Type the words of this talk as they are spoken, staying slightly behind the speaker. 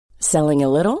Selling a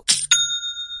little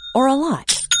or a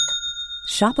lot?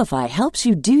 Shopify helps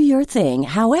you do your thing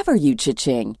however you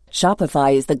cha-ching.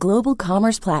 Shopify is the global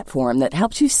commerce platform that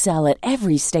helps you sell at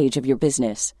every stage of your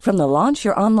business. From the launch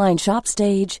your online shop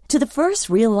stage to the first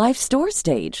real-life store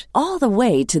stage, all the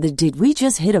way to the did we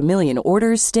just hit a million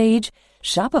orders stage.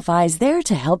 Shopify is there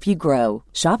to help you grow.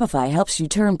 Shopify helps you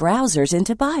turn browsers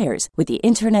into buyers with the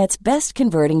internet's best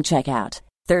converting checkout.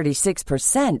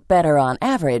 36% better on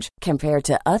average compared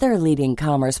to other leading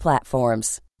commerce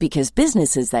platforms. Because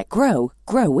businesses that grow,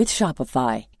 grow with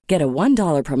Shopify. Get a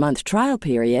 $1 per month trial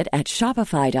period at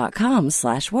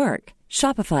shopify.com/work.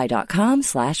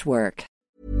 Shopify.com/work.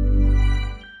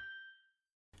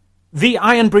 The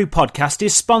Iron Brew podcast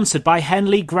is sponsored by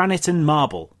Henley Granite and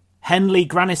Marble. Henley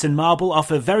Granite and Marble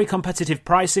offer very competitive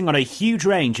pricing on a huge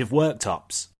range of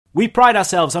worktops. We pride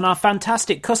ourselves on our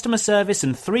fantastic customer service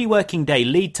and 3 working day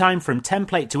lead time from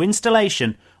template to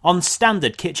installation on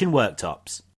standard kitchen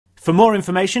worktops. For more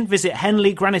information, visit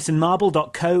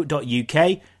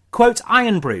henleygraniteandmarble.co.uk, quote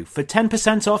Iron Brew for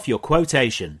 10% off your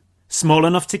quotation. Small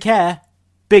enough to care,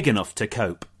 big enough to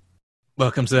cope.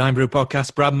 Welcome to the Iron Brew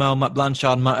podcast. Brad Mel, Matt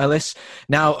Blanchard, and Matt Ellis.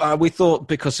 Now, we thought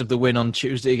because of the win on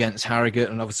Tuesday against Harrogate,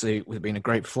 and obviously with it being a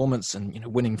great performance and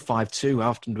winning 5-2,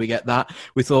 how often do we get that?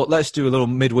 We thought let's do a little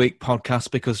midweek podcast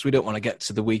because we don't want to get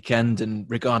to the weekend and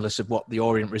regardless of what the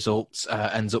Orient result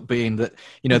ends up being, that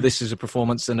this is a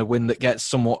performance and a win that gets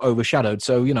somewhat overshadowed.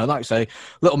 So like I say,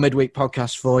 little midweek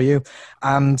podcast for you,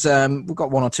 and we've got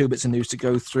 1 or 2 bits of news to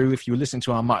go through. If you were listening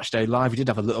to our match day live, we did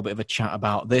have a little bit of a chat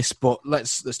about this, but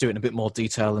let's do it in a bit more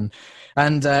detail and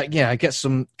get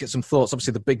some thoughts.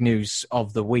 Obviously, the big news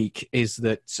of the week is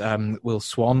that Will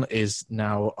Swan is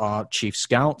now our chief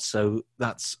scout. So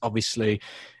that's obviously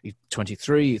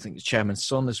 23. I think the chairman's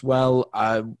son as well.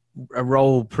 A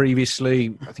role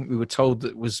previously, I think we were told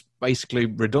that was basically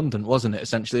redundant, wasn't it?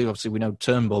 Essentially, obviously, we know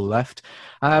Turnbull left.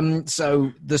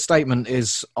 So the statement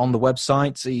is on the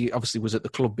website. He obviously was at the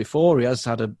club before. He has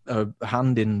had a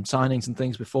hand in signings and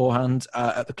things beforehand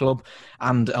at the club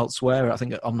and elsewhere. I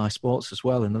think at Omni Sports as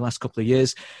well in the last couple of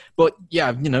years. But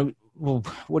well,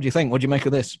 what do you think? What do you make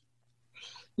of this?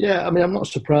 Yeah, I mean, I'm not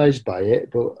surprised by it,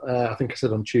 but I think I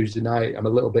said on Tuesday night, I'm a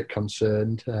little bit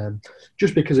concerned,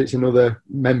 just because it's another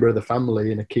member of the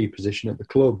family in a key position at the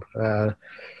club.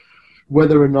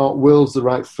 Whether or not Will's the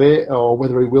right fit or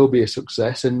whether he will be a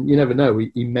success, and you never know,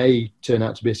 he may turn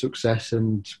out to be a success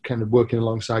and kind of working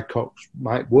alongside Cox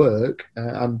might work.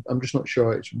 I'm just not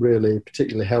sure it's really a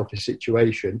particularly healthy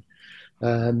situation.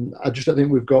 I just don't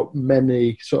think we've got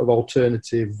many sort of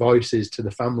alternative voices to the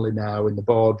family now in the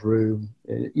boardroom,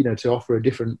 to offer a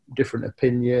different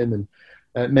opinion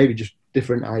and maybe just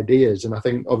different ideas. And I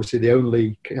think obviously the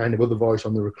only kind of other voice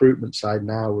on the recruitment side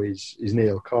now is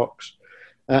Neil Cox.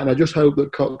 And I just hope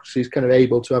that Cox is kind of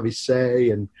able to have his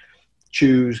say and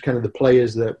choose kind of the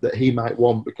players that he might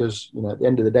want, because at the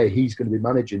end of the day, he's going to be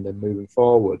managing them moving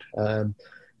forward.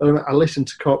 I listened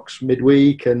to Cox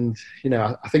midweek and,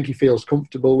 I think he feels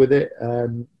comfortable with it.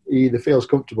 He either feels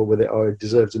comfortable with it or he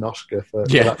deserves an Oscar for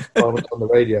that performance on the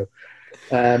radio.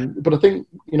 But I think,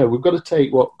 we've got to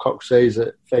take what Cox says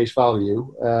at face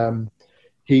value.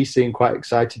 He seemed quite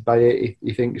excited by it.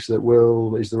 He thinks that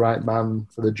Will is the right man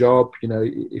for the job,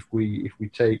 if we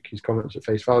take his comments at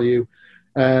face value.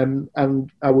 And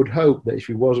I would hope that if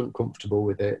he wasn't comfortable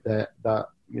with it, that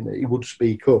he would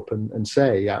speak up and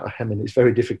say, I mean, it's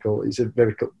very difficult. It's a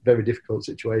very, very difficult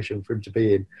situation for him to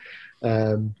be in.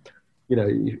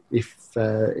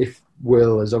 If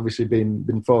Will has obviously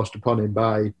been forced upon him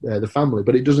by the family,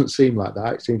 but it doesn't seem like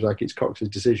that. It seems like it's Cox's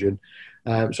decision.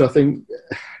 So I think,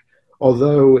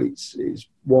 although it's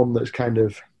one that's kind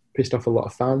of pissed off a lot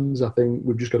of fans, I think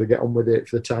we've just got to get on with it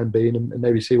for the time being and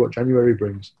maybe see what January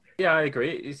brings. Yeah, I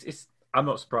agree. I'm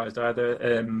not surprised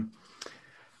either.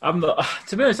 I'm not.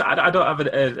 To be honest, I don't have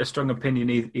a strong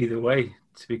opinion either way.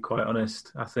 To be quite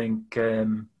honest, I think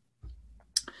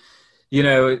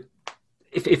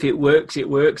if it works, it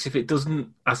works. If it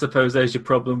doesn't, I suppose there's your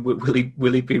problem. Will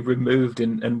he be removed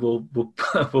and we'll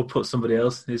put somebody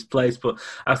else in his place? But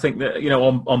I think that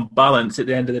on balance, at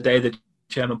the end of the day, the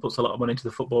chairman puts a lot of money into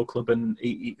the football club, and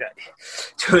he,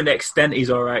 to an extent, he's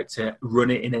all right to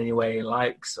run it in any way he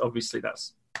likes. Obviously,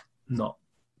 that's not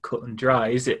cut and dry,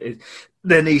 is it?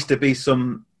 There needs to be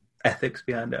some ethics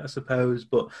behind it, I suppose.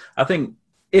 But I think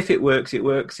if it works, it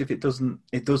works. If it doesn't,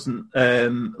 it doesn't.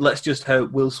 Let's just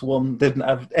hope Will Swan didn't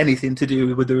have anything to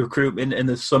do with the recruitment in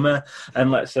the summer, and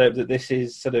let's hope that this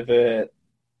is sort of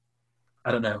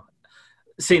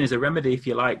seen as a remedy, if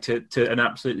you like, to an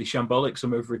absolutely shambolic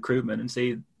summer of recruitment, and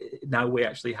see now we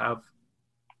actually have,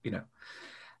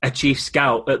 a chief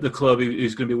scout at the club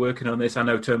who's going to be working on this. I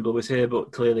know Turnbull was here,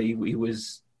 but clearly he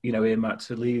was, earmarked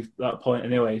to leave that point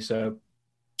anyway. So,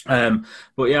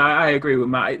 but yeah, I agree with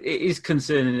Matt. It is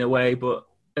concerning in a way, but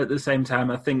at the same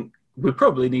time, I think we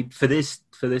probably need for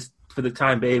the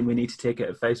time being, we need to take it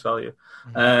at face value.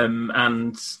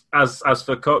 And as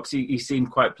for Cox, he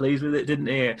seemed quite pleased with it, didn't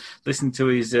he? Listening to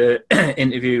his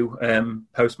interview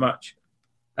post match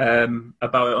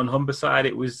about it on Humberside,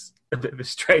 it was a bit of a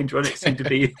strange one. It seemed to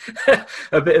be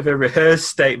a bit of a rehearsed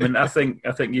statement. I think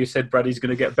you said Brady's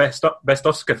going to get best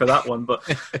Oscar for that one, but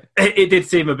it did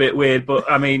seem a bit weird. But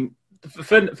I mean,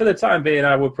 for the time being,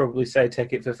 I would probably say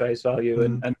take it for face value,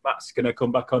 and Matt's going to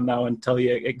come back on now and tell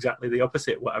you exactly the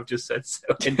opposite what I've just said. So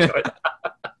enjoy that.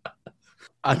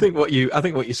 I think what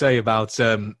you say about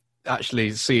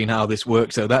actually seeing how this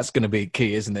works, though, that's going to be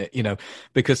key, isn't it?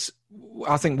 Because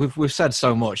I think we've said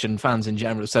so much, and fans in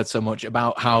general have said so much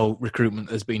about how recruitment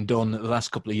has been done the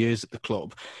last couple of years at the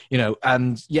club.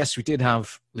 And yes, we did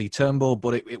have Lee Turnbull,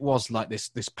 but it was like this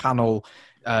panel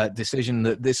decision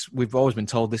that we've always been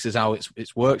told this is how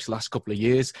it's worked the last couple of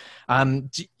years.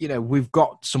 And we've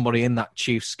got somebody in that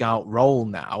chief scout role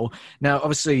now. Now,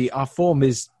 obviously, our form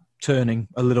is turning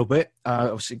a little bit.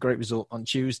 Obviously, great result on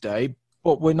Tuesday.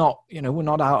 But we're not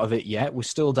out of it yet. We're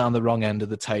still down the wrong end of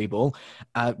the table.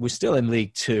 We're still in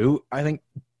League Two. I think,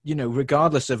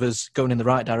 regardless of us going in the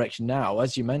right direction now,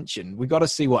 as you mentioned, we've got to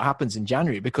see what happens in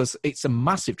January, because it's a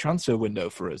massive transfer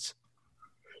window for us.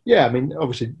 Yeah, I mean,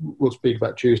 obviously, we'll speak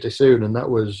about Tuesday soon, and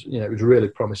that was, it was a really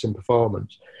promising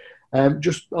performance.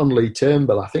 Just on Lee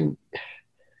Turnbull, I think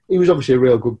he was obviously a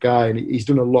real good guy, and he's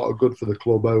done a lot of good for the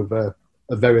club over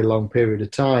a very long period of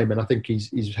time, and I think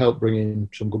he's helped bring in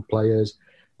some good players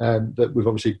that we've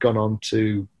obviously gone on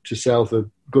to sell for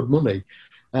good money.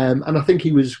 And I think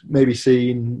he was maybe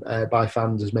seen by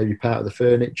fans as maybe part of the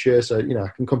furniture. So, I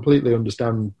can completely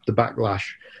understand the backlash.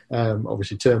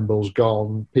 Obviously, Turnbull's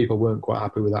gone. People weren't quite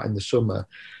happy with that in the summer.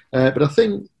 But I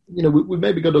think, we've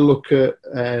maybe got to look at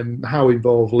how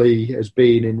involved Lee has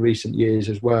been in recent years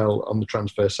as well on the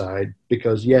transfer side,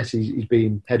 because, yes, he's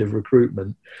been head of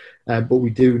recruitment, but we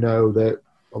do know that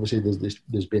obviously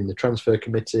there's been the transfer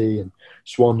committee, and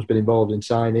Swan's been involved in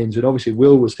signings, and obviously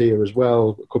Will was here as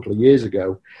well a couple of years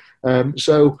ago.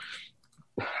 So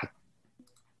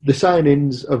the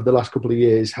signings of the last couple of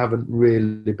years haven't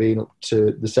really been up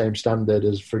to the same standard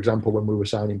as, for example, when we were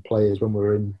signing players when we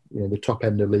were in the top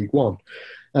end of League One.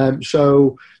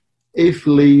 So if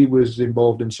Lee was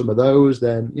involved in some of those,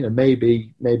 then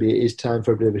maybe it is time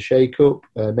for a bit of a shake-up.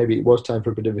 Maybe it was time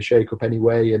for a bit of a shake-up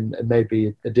anyway, and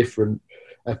maybe a different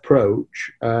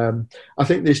approach. I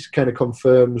think this kind of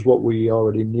confirms what we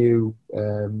already knew,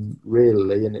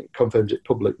 really, and it confirms it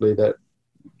publicly that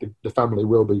the family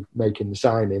will be making the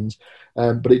signings.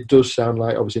 But it does sound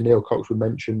like, obviously, Neil Cox would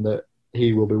mention that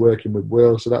he will be working with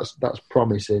Will, so that's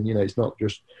promising. It's not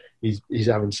just he's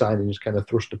having signings kind of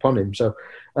thrust upon him. So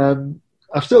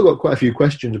I've still got quite a few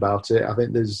questions about it. I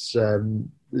think there's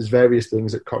various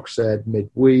things that Cox said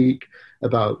midweek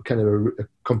about kind of a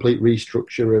complete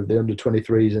restructure of the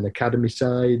under-23s and academy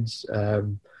sides.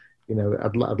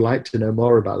 I'd like to know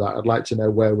more about that. I'd like to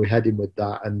know where we're heading with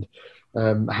that, and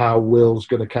how Will's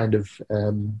going to kind of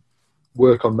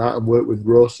work on that and work with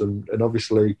Russ and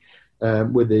obviously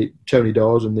with the Tony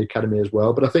Dawes and the academy as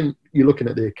well. But I think you're looking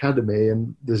at the academy,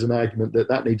 and there's an argument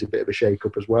that needs a bit of a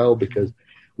shake-up as well, because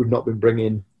we've not been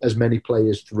bringing as many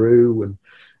players through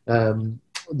and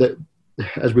that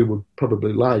as we would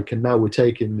probably like. And now we're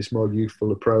taking this more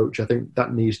youthful approach. I think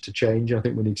that needs to change. I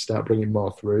think we need to start bringing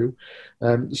more through.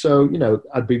 So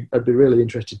I'd be really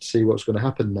interested to see what's going to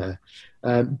happen there.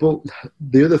 But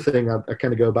the other thing I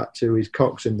kind of go back to is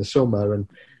Cox in the summer, and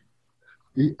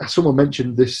someone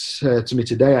mentioned this to me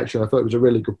today, actually. I thought it was a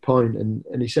really good point,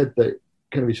 and he said that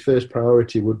kind of his first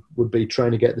priority would be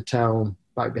trying to get the town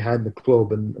back behind the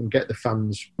club and get the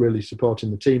fans really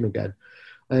supporting the team again.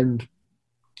 And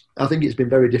I think it's been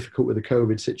very difficult with the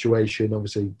COVID situation,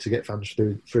 obviously, to get fans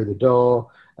through the door.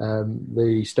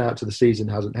 The start to the season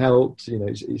hasn't helped.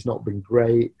 It's not been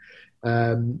great.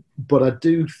 But I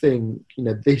do think,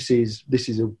 this is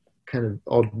a kind of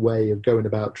odd way of going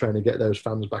about trying to get those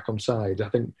fans back on side. I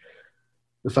think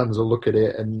the fans will look at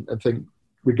it and think,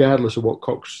 regardless of what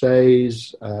Cox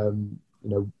says,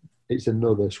 it's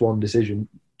another Swan decision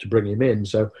to bring him in.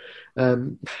 So,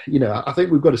 I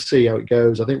think we've got to see how it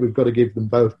goes. I think we've got to give them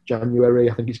both January.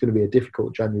 I think it's going to be a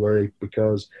difficult January,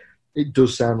 because it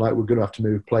does sound like we're going to have to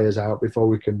move players out before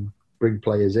we can bring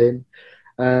players in.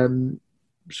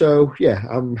 So, yeah,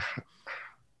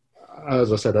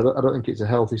 as I said, I don't think it's a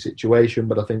healthy situation,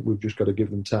 but I think we've just got to give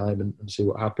them time and see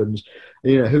what happens.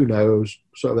 And, who knows?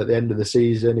 Sort of at the end of the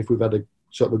season, if we've had a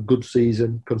sort of a good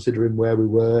season, considering where we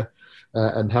were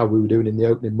and how we were doing in the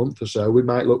opening month or so, we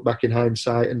might look back in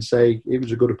hindsight and say it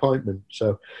was a good appointment.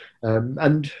 So,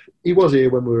 and he was here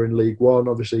when we were in League One,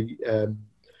 obviously.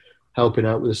 Helping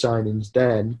out with the signings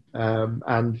then,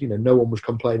 and no one was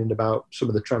complaining about some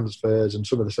of the transfers and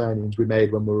some of the signings we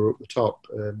made when we were up the top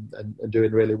and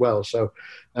doing really well. So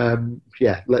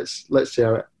let's see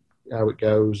how it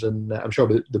goes, and I'm sure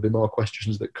there'll be more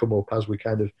questions that come up as we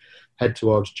kind of head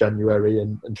towards January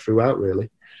and throughout really.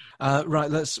 Right,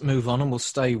 let's move on, and we'll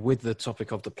stay with the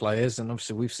topic of the players. And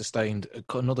obviously, we've sustained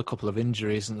another couple of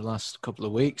injuries in the last couple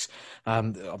of weeks.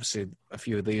 Obviously, a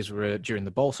few of these were during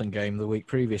the Bolton game the week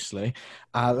previously.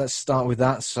 Let's start with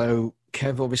that. So,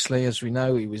 Kev, obviously, as we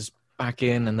know, he was back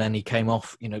in, and then he came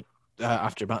off,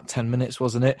 after about 10 minutes,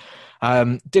 wasn't it?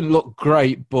 Didn't look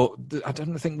great, but I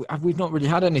don't think we've not really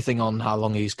had anything on how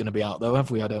long he's going to be out, though, have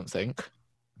we? I don't think.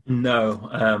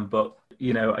 No, but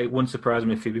it wouldn't surprise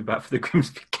me if he'd be back for the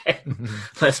Grimsby game.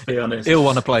 Let's be honest. He'll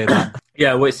want to play that.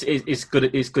 Yeah, well, it's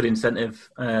good. It's good incentive,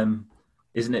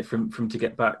 isn't it, from to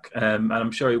get back? And I'm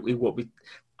sure he won't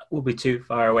be too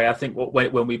far away. I think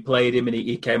when we played him and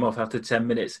he came off after 10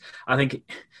 minutes, I think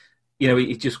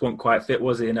he just wasn't quite fit,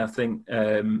 was he? And I think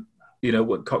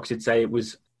what Cox did say, it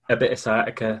was a bit of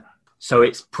sciatica. So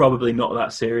it's probably not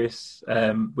that serious,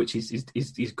 which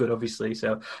is good, obviously.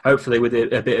 So hopefully with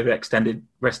a bit of extended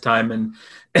rest time, and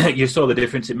you saw the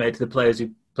difference it made to the players who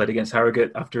played against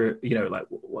Harrogate after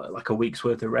like a week's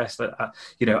worth of rest,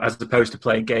 as opposed to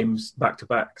playing games back to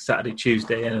back Saturday,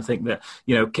 Tuesday. And I think that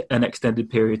an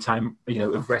extended period of time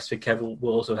of rest for Kev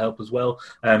will also help as well.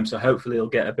 So hopefully he'll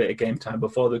get a bit of game time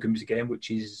before the Grimsby game,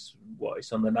 which is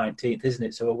it's on the 19th, isn't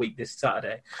it? So a week this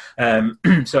Saturday.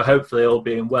 So hopefully all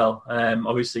being well.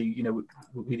 Obviously,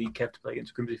 we need Kev to play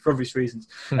against Grimsby for obvious reasons.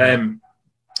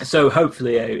 So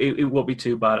hopefully it won't be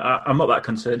too bad. I'm not that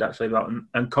concerned actually about him,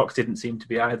 and Cox didn't seem to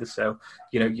be either. So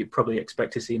you probably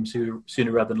expect to see him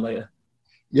sooner rather than later.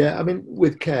 Yeah, I mean,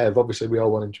 with Kev, obviously we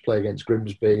all want him to play against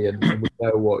Grimsby, and we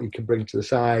know what he can bring to the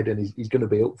side, and he's going to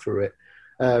be up for it.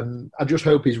 I just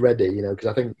hope he's ready, because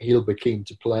I think he'll be keen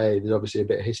to play. There's obviously a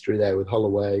bit of history there with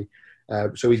Holloway,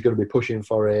 so he's going to be pushing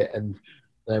for it. And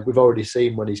we've already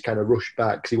seen when he's kind of rushed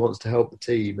back because he wants to help the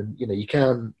team. And you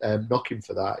can't knock him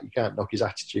for that. You can't knock his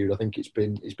attitude. I think it's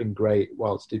been great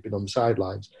whilst he's been on the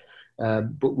sidelines.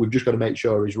 But we've just got to make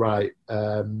sure he's right.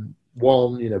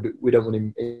 One, we don't want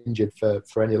him injured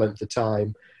for any length of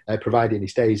time. Providing he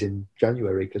stays in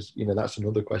January, because that's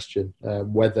another question,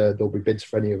 whether there'll be bids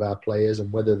for any of our players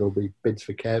and whether there'll be bids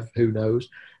for Kev, who knows,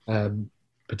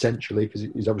 potentially, because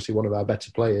he's obviously one of our better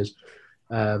players,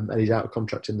 and he's out of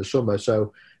contract in the summer.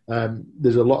 So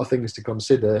there's a lot of things to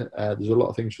consider. There's a lot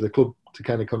of things for the club to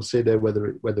kind of consider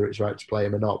whether it's right to play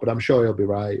him or not. But I'm sure he'll be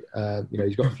right.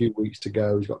 He's got a few weeks to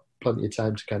go. He's got plenty of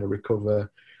time to kind of recover.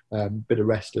 Bit of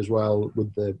rest as well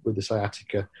with the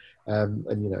sciatica, and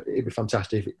it'd be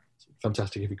fantastic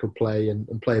if he could play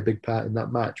and play a big part in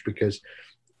that match, because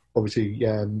obviously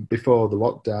before the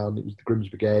lockdown it was the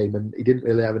Grimsby game and he didn't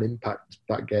really have an impact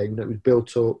that game. It was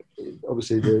built up,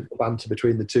 obviously the banter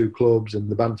between the two clubs and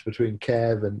the banter between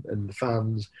Kev and the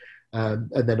fans.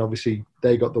 And then obviously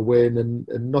they got the win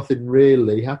and nothing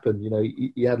really happened.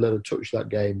 He had a little touch that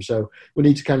game. So we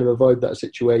need to kind of avoid that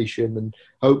situation, and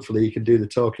hopefully he can do the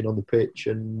talking on the pitch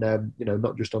and,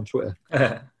 not just on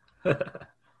Twitter.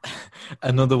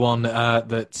 Another one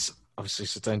that's obviously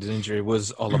sustained an injury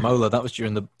was Olamola. That was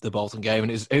during the Bolton game.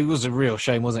 And it was a real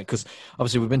shame, wasn't it? Because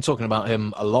obviously we've been talking about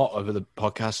him a lot over the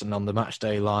podcast and on the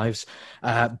Matchday Lives.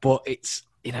 But it's,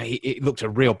 it looked a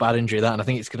real bad injury, that. And I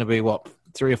think it's going to be,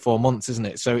 3 or 4 months, isn't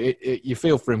it? So you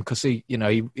feel for him because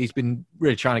he's been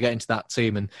really trying to get into that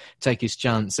team and take his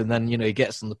chance, and then he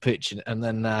gets on the pitch and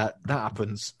then that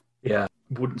happens. Yeah,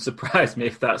 wouldn't surprise me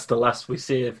if that's the last we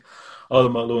see of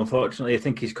Olamola. Unfortunately, I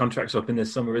think his contract's up in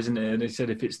this summer, isn't it? And he said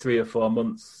if it's 3 or 4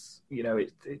 months,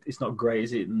 it's not great,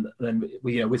 is it? And then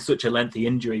with such a lengthy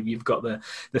injury, you've got the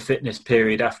fitness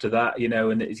period after that,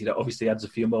 and it obviously adds a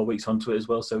few more weeks onto it as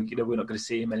well. So we're not going to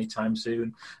see him anytime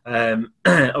soon.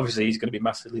 Obviously, he's going to be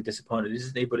massively disappointed,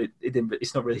 isn't he? But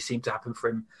it's not really seemed to happen for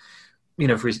him,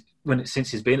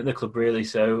 since he's been at the club, really.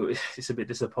 So it's a bit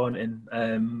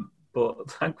disappointing.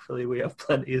 But thankfully, we have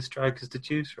plenty of strikers to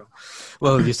choose from.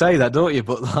 Well, you say that, don't you?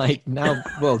 But now,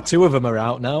 2 of them are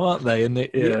out now, aren't they? And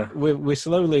we're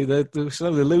slowly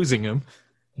losing them.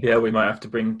 Yeah, we might have to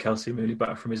bring Kelsey Mooney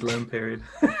back from his loan period.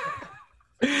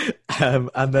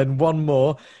 And then one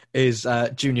more. is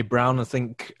Junior Brown. I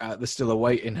think they're still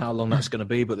awaiting how long that's going to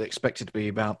be, but they expect it to be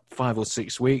about 5 or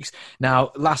 6 weeks.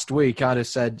 Now, last week I'd have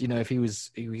said, if he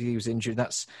was injured,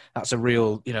 that's a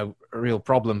real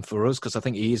problem for us, because I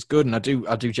think he is good, and I do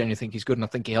genuinely think he's good, and I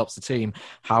think he helps the team.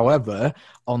 However,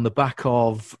 on the back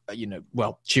of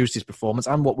Tuesday's performance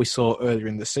and what we saw earlier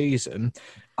in the season,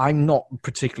 I'm not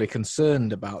particularly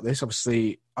concerned about this.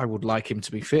 Obviously, I would like him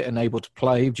to be fit and able to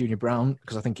play, Junior Brown,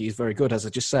 because I think he's very good, as I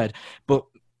just said. But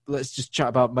let's just chat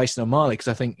about Mason O'Malley, because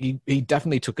I think he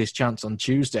definitely took his chance on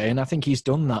Tuesday, and I think he's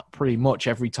done that pretty much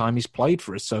every time he's played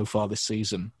for us so far this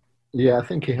season. Yeah, I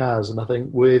think he has, and I think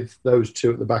with those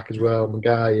two at the back as well,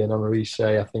 Maguire and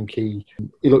Onarise, I think he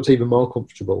looks even more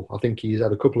comfortable. I think he's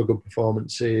had a couple of good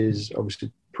performances,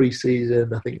 obviously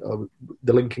pre-season. I think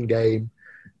the Lincoln game,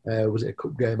 was it a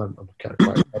cup game? I can't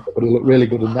quite remember, but he looked really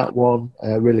good in that one,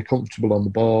 really comfortable on the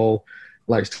ball,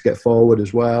 likes to get forward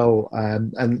as well,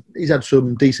 and he's had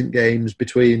some decent games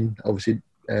between, obviously,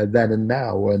 then and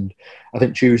now, and I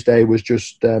think Tuesday was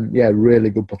just really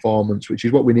good performance, which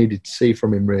is what we needed to see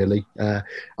from him, really. I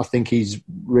think he's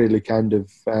really kind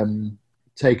of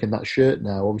taken that shirt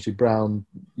now. Obviously Brown,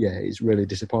 it's really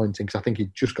disappointing, because I think he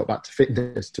just got back to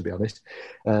fitness, to be honest.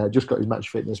 Just got his match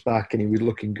fitness back, and he was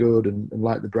looking good and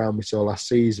like the Brown we saw last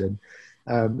season.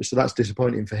 So that's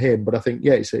disappointing for him, but I think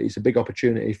it's a big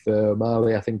opportunity for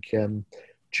O'Malley. I think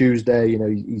Tuesday,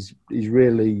 he's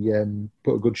really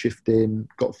put a good shift in,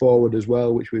 got forward as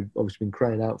well, which we've obviously been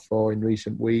crying out for in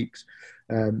recent weeks.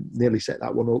 Nearly set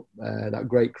that one up, that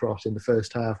great cross in the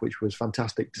first half, which was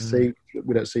fantastic to see.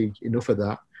 We don't see enough of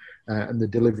that, and the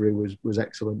delivery was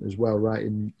excellent as well, right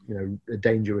in a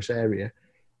dangerous area.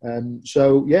 I'm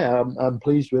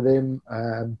pleased with him.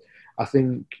 I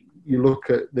think you look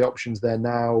at the options there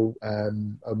now,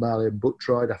 O'Malley and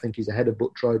Buttroyd. I think he's ahead of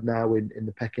Buttroyd now in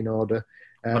the pecking order.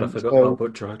 I forgot about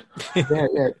Buttroyd.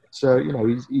 yeah. So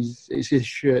it's his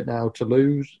shirt now to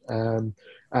lose, and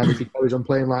if he goes on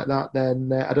playing like that,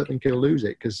 then I don't think he'll lose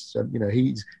it, because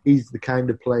he's the kind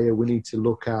of player we need to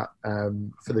look at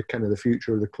for the kind of the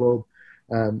future of the club.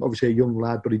 Obviously a young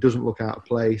lad, but he doesn't look out of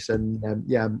place, and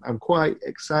I'm quite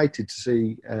excited to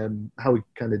see how he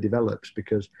kind of develops,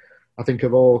 because I think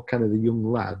of all kind of the young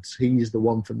lads, he's the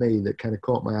one for me that kind of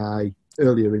caught my eye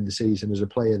earlier in the season as a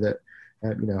player that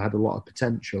had a lot of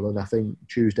potential, and I think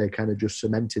Tuesday kind of just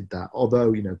cemented that.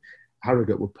 Although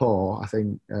Harrogate were poor, I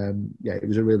think it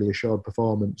was a really assured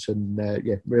performance, and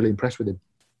really impressed with him.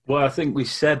 Well, I think we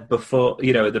said before,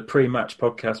 the pre-match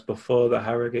podcast before the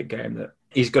Harrogate game, that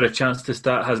he's got a chance to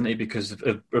start, hasn't he, because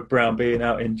of Brown being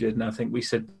out injured. And I think we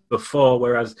said before,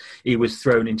 whereas he was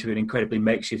thrown into an incredibly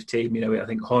makeshift team, I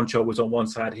think Hornshaw was on one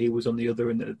side, he was on the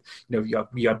other, and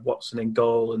you had Watson in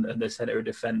goal and the centre of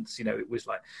defence. It was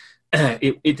like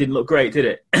it didn't look great, did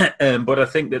it? But I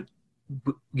think that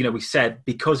we said,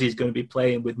 because he's going to be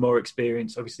playing with more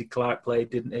experience. Obviously, Clark played,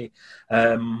 didn't he,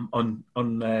 on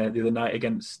the other night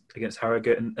against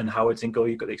Harrogate, and Howard's in goal.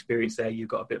 You've got the experience there. You've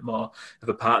got a bit more of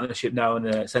a partnership now in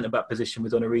the centre back position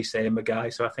with Onarise and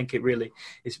Maguire. So I think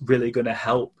it's really going to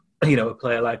help. A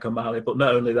player like O'Malley, but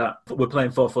not only that, but we're playing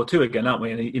 4-4-2 again, aren't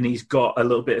we? And he's got a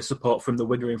little bit of support from the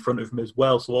winger in front of him as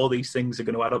well. So all these things are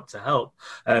going to add up to help.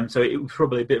 So it was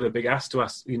probably a bit of a big ask to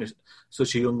ask,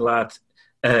 such a young lad,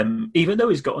 even though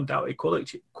he's got undoubted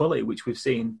quality, which we've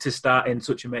seen, to start in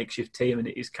such a makeshift team, and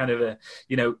it is kind of a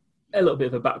little bit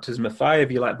of a baptism of fire, if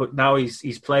you like. But now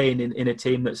he's playing in a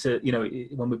team that's when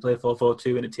we play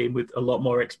 4-4-2, in a team with a lot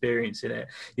more experience in it,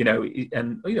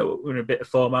 and we're in a bit of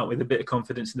form, aren't we, with a bit of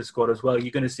confidence in the squad as well.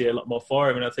 You're going to see a lot more for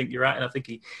him, and I think you're right. And I think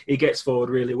he gets forward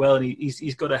really well, and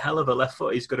he's got a hell of a left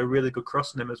foot. He's got a really good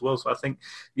cross in him as well. So I think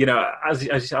as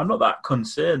you say, I'm not that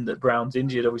concerned that Brown's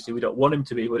injured. Obviously, we don't want him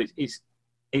to be, but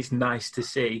it's nice to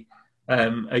see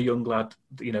a young lad,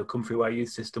 come through our youth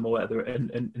system or whatever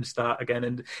and start again.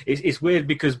 And it's weird,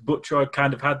 because Buttroyd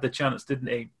kind of had the chance, didn't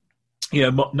he?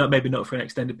 Maybe not for an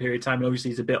extended period of time. And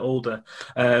obviously, he's a bit older.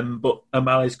 But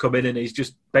O'Malley's come in and he's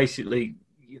just basically,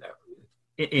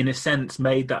 in a sense,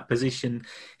 made that position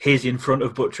his in front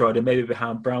of Buttroyd and maybe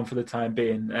behind Brown for the time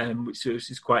being, which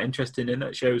is quite interesting, and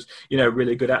that shows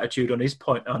really good attitude on his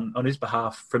point on his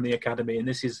behalf from the academy. And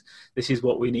this is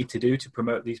what we need to do to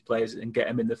promote these players and get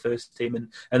them in the first team.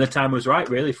 And the time was right,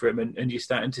 really, for him. And you're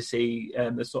starting to see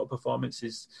the sort of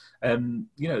performances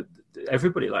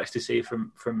everybody likes to see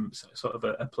from sort of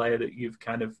a player that you've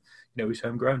kind of who's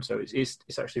homegrown. So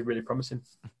it's actually really promising.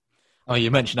 Oh, you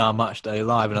mentioned our match day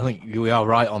live, and I think we are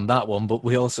right on that one. But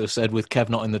we also said with Kev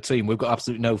not in the team, we've got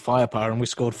absolutely no firepower, and we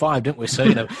scored 5, didn't we?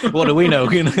 So what do we know?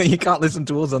 You can't listen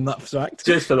to us on that fact.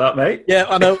 Just for that, mate. Yeah,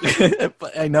 I know.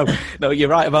 But, hey, no, you're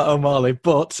right about O'Malley.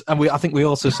 But I think we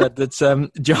also said that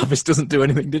Jarvis doesn't do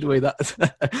anything, did we?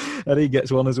 That he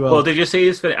gets one as well. Well, did you see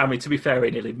his? I mean, to be fair,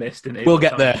 he nearly missed, didn't he? We'll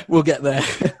get there.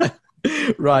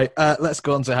 Right, let's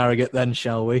go on to Harrogate then,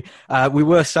 shall we? We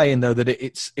were saying, though, that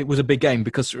it was a big game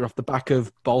because we're off the back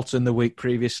of Bolton the week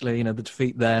previously, the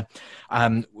defeat there.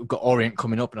 We've got Orient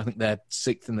coming up, and I think they're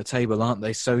 6th in the table, aren't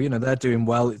they? So, they're doing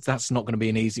well. That's not going to be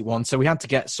an easy one. So we had to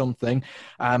get something.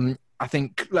 I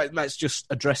think let's just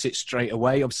address it straight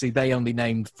away. Obviously, they only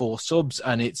named 4 subs,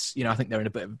 and it's I think they're in a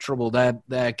bit of trouble.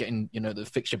 They're getting the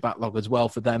fixture backlog as well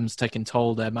for them's taking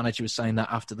toll. Their manager was saying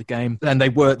that after the game, and I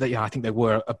think they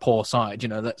were a poor side.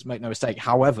 Let's make no mistake.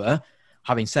 However,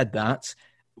 having said that,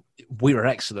 we were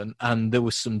excellent, and there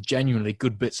was some genuinely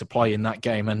good bits of play in that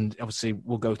game, and obviously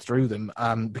we'll go through them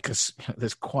because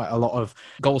there's quite a lot of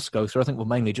goals to go through. I think we'll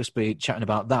mainly just be chatting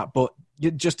about that, but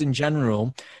just in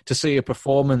general, to see a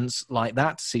performance like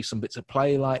that, to see some bits of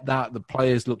play like that, the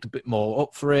players looked a bit more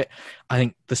up for it. I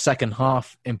think the second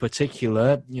half in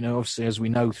particular, obviously as we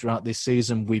know throughout this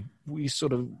season, we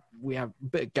have a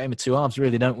bit of game of two halves,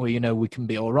 really, don't we? We can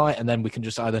be all right, and then we can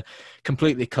just either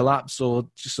completely collapse or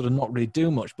just sort of not really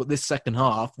do much. But this second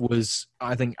half was,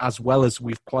 I think, as well as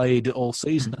we've played all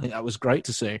season. I think that was great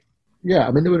to see. Yeah,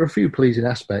 I mean, there were a few pleasing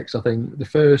aspects. I think the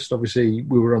first, obviously,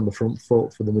 we were on the front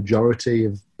foot for the majority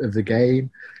of the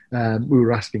game. We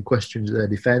were asking questions of their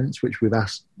defence, which we've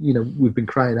asked, we've been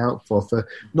crying out for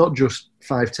not just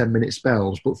 5-10 minute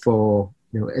spells, but for,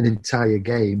 an entire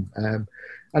game.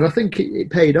 And I think it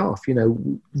paid off.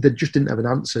 They just didn't have an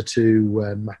answer to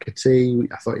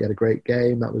McAtee. I thought he had a great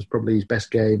game. That was probably his best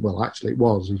game. Well, actually, it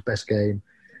was his best game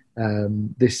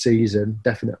this season,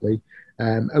 definitely.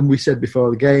 And we said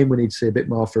before the game we need to see a bit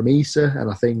more from Issa,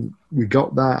 and I think we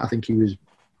got that. I think he was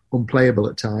unplayable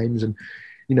at times, and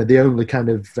the only kind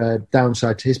of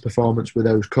downside to his performance were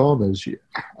those corners.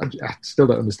 I still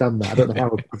don't understand that. I don't know how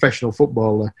a professional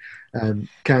footballer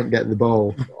can't get the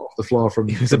ball off the floor from.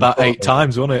 It was about 8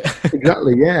 times, wasn't it?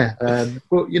 Exactly, yeah.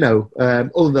 But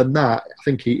other than that, I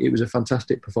think it was a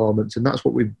fantastic performance, and that's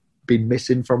what we've been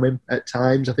missing from him at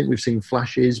times. I think we've seen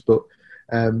flashes, but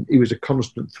he was a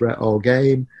constant threat all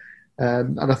game.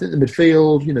 And I think the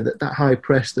midfield, that high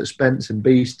press that Spence and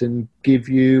Beeston give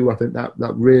you, I think that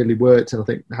really worked, and I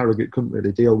think Harrogate couldn't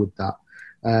really deal with that.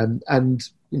 And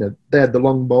they had the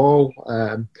long ball.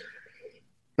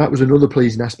 That was another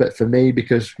pleasing aspect for me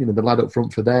because the lad up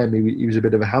front for them, he was a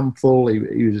bit of a handful.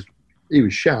 He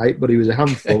was shite, but he was a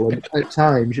handful. And at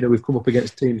times, we've come up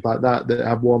against teams like that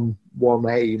have one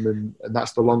aim, and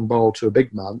that's the long ball to a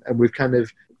big man, and we've kind of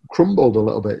crumbled a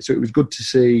little bit. So it was good to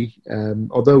see,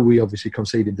 although we obviously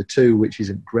conceded the 2, which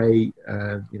isn't great,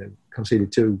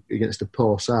 conceded 2 against a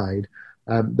poor side,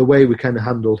 the way we kind of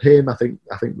handled him, I think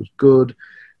was good.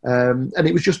 And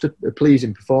it was just a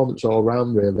pleasing performance all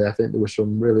round, really. I think there were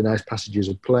some really nice passages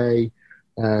of play,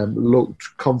 looked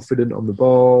confident on the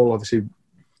ball, obviously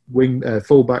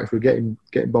full-backs were getting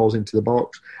balls into the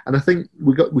box, and I think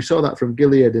we saw that from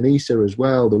Gilead and Issa as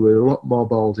well. There were a lot more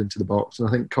balls into the box, and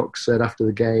I think Cox said after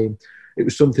the game it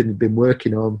was something he'd been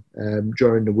working on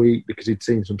during the week because he'd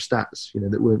seen some stats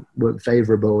that weren't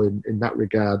favourable in that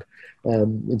regard,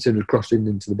 in terms of crossing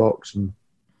into the box and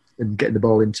getting the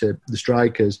ball into the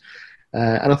strikers,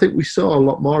 and I think we saw a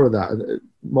lot more of that,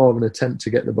 more of an attempt to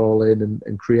get the ball in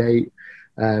and create.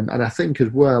 And I think as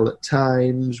well, at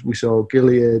times, we saw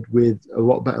Gilead with a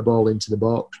lot better ball into the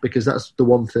box because that's the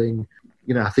one thing,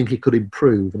 I think he could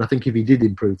improve. And I think if he did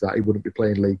improve that, he wouldn't be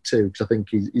playing League Two because I think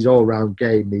his all-round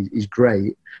game, he's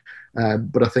great.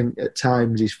 But I think at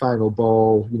times his final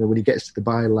ball, when he gets to the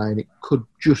byline, it could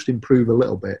just improve a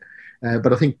little bit.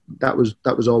 But I think that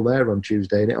was all there on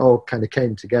Tuesday, and it all kind of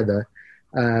came together.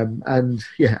 And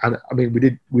yeah, I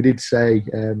mean, we did say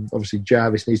obviously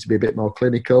Jarvis needs to be a bit more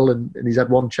clinical, and he's had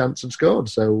one chance and scored.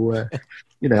 So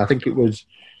I think it was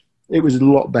a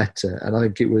lot better, and I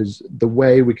think it was the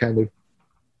way we kind of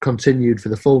continued for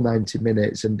the full 90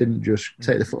 minutes and didn't just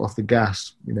take the foot off the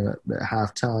gas, at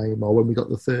half time or when we got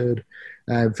the third.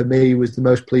 For me, was the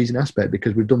most pleasing aspect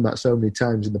because we've done that so many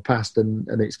times in the past, and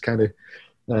it's kind of.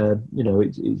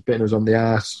 It's bitten us on the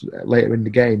arse later in the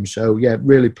game. So, yeah,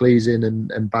 really pleasing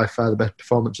and by far the best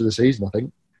performance of the season, I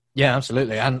think. Yeah,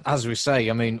 absolutely. And as we say,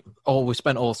 I mean, we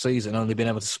spent all season only being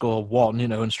able to score one,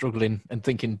 and struggling and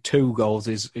thinking 2 goals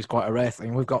is quite a rare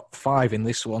thing. We've got 5 in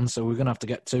this one, so we're going to have to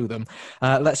get to them.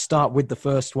 Let's start with the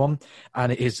first one,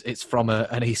 and it's from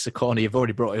an Issa corner. You've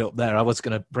already brought it up there. I was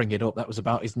going to bring it up. That was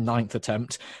about his 9th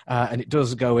attempt, and it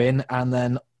does go in, and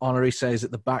then Henry says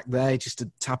at the back there just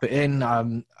to tap it in.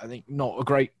 I think not a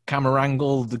great camera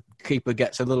angle. The keeper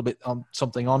gets a little bit on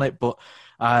something on it, but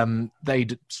they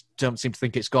don't seem to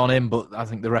think it's gone in. But I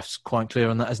think the ref's quite clear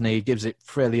on that, isn't he? He gives it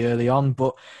fairly early on.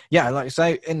 But yeah, like I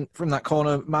say, from that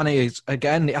corner, Manny is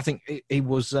again. I think he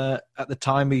was at the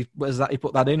time he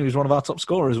put that in. He was one of our top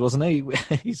scorers, wasn't he?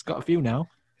 He's got a few now.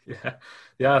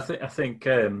 Yeah. I think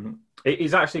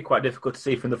it's actually quite difficult to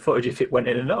see from the footage if it went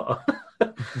in or not.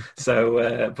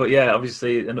 So, but yeah,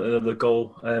 obviously another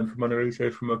goal from Onorito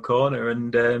from a corner,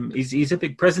 and he's a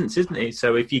big presence, isn't he?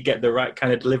 So if you get the right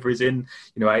kind of deliveries in,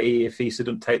 i.e. if Issa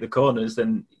doesn't take the corners,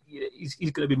 then he's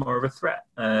going to be more of a threat.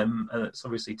 And it's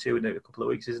obviously 2 in a couple of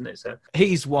weeks, isn't it? So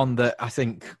he's one that I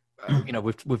think.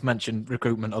 We've mentioned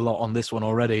recruitment a lot on this one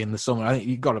already in the summer. I think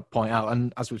you've got to point out,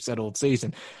 and as we've said all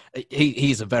season,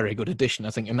 he's a very good addition,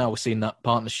 I think. And now we're seeing that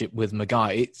partnership with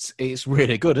Magai. It's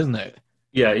really good, isn't it?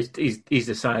 Yeah, he's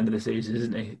the sign of the season,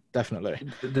 isn't he? Definitely.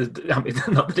 I mean,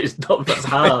 not that's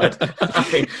hard.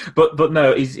 but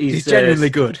no, he's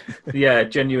genuinely good. Yeah,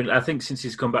 genuinely. I think since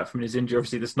he's come back from his injury,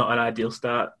 obviously that's not an ideal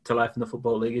start to life in the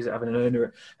Football League. He's having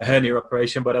a hernia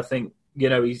operation, but I think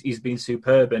he's been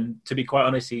superb. And to be quite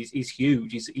honest, he's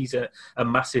huge. He's a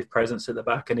massive presence at the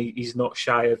back, and he's not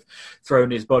shy of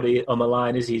throwing his body on the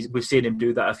line. We've seen him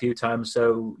do that a few times.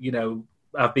 So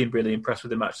I've been really impressed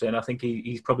with him actually, and I think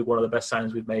he's probably one of the best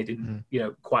signings we've made in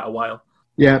quite a while.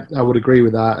 Yeah, I would agree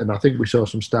with that, and I think we saw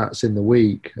some stats in the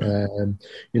week.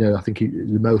 I think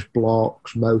the most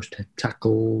blocks, most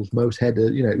tackles, most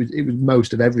headers. It was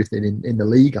most of everything in the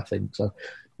league, I think. So,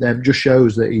 just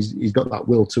shows that he's got that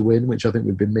will to win, which I think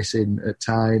we've been missing at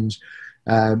times.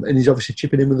 And he's obviously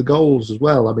chipping in with the goals as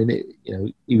well. I mean,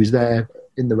 he was there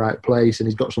in the right place, and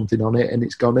he's got something on it, and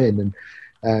it's gone in.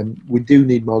 And we do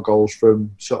need more goals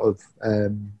from sort of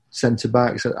centre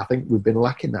backs. I think we've been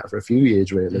lacking that for a few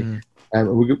years, really.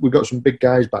 We've got some big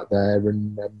guys back there,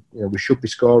 and we should be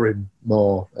scoring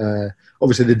more.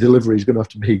 Obviously, the delivery is going to have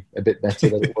to be a bit better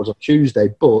than it was on Tuesday.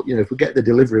 But if we get the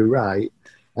delivery right,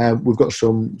 we've got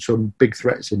some big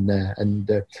threats in there,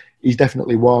 and he's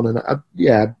definitely one. And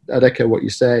I'd echo what you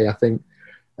say. I think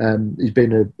he's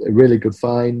been a really good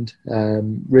find,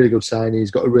 really good signing.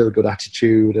 He's got a really good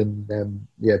attitude, and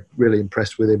really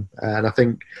impressed with him. And I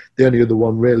think the only other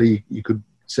one really you could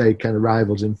say kind of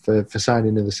rivals him for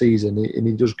signing of the season, and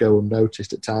he does go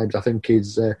unnoticed at times. I think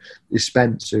is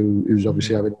Spence, who's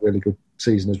obviously having a really good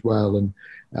season as well, and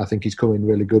I think he's coming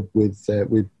really good with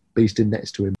Beeston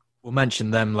next to him. We'll mention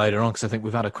them later on because I think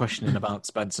we've had a question in about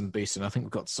Spence and Beeston. I think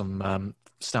we've got some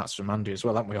stats from Andy as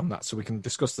well, haven't we, on that? So we can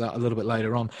discuss that a little bit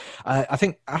later on. I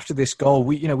think after this goal,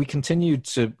 we continued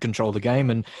to control the game,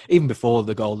 and even before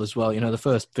the goal as well. The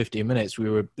first 15 minutes we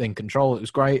were in control. It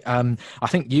was great. I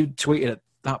think you tweeted at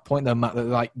that point though, Matt,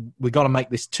 that we got to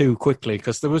make this 2 quickly,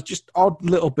 because there was just odd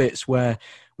little bits where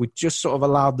we just sort of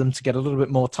allowed them to get a little bit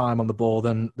more time on the ball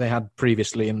than they had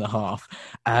previously in the half.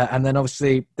 And then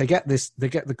obviously they get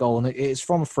the goal, and it's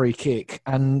from a free kick.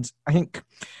 And I think,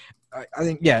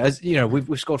 as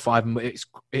we've scored 5, and it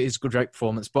is a great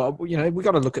performance. But we've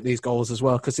got to look at these goals as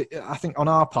well, because I think on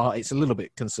our part it's a little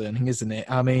bit concerning, isn't it?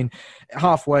 I mean,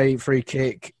 halfway free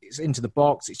kick, it's into the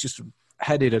box, it's just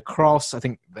headed across. I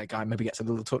think that guy maybe gets a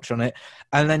little touch on it,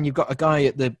 and then you've got a guy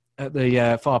at the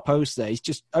far post there. He's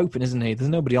just open, isn't he? There's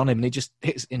nobody on him, and he just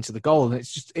hits into the goal. And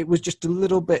it was just a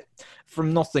little bit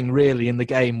from nothing really in the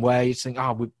game, where you think,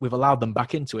 we've allowed them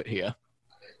back into it here.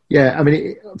 Yeah, I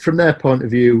mean, from their point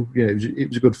of view, it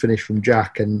was a good finish from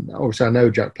Jack, and obviously I know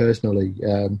Jack personally,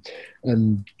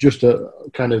 and just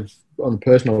kind of on a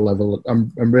personal level,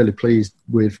 I'm really pleased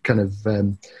with kind of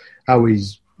how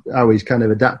he's kind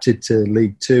of adapted to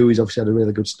League Two. He's obviously had a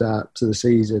really good start to the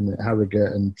season at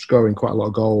Harrogate and scoring quite a lot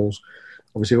of goals.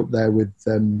 Obviously up there with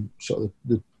sort of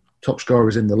the top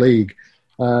scorers in the league.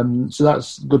 So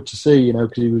that's good to see,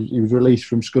 because he was released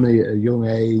from Scunny at a young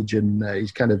age, and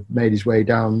he's kind of made his way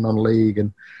down non-league,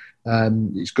 and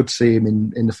it's good to see him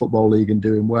in the Football League and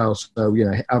doing well. So,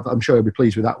 I'm sure he'll be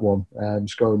pleased with that one,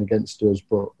 scoring against us.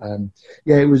 But,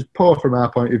 it was poor from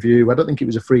our point of view. I don't think it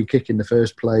was a free kick in the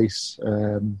first place.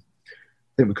 I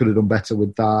think we could have done better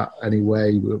with that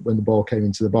anyway when the ball came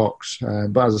into the box.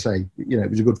 But as I say, it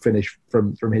was a good finish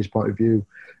from his point of view.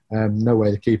 No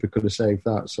way the keeper could have saved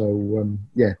that. So,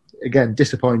 again,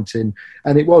 disappointing.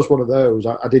 And it was one of those.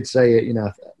 I did say it.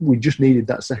 We just needed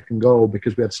that second goal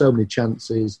because we had so many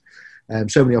chances,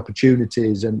 so many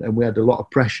opportunities, and we had a lot of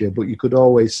pressure. But you could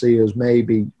always see us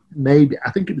maybe.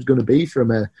 I think it was going to be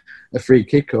from a free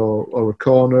kick or a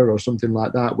corner or something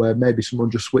like that, where maybe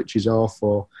someone just switches off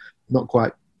or not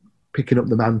quite picking up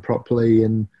the man properly,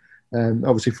 and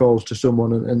obviously falls to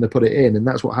someone and they put it in, and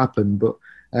that's what happened. But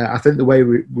I think the way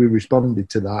we responded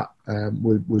to that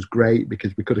was great,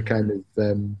 because we could have kind of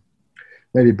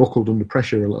maybe buckled under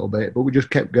pressure a little bit, but we just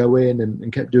kept going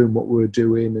and kept doing what we were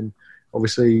doing, and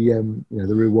obviously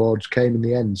the rewards came in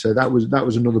the end. So that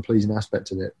was another pleasing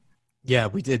aspect of it. Yeah,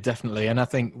 we did, definitely. And I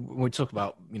think when we talk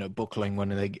about, buckling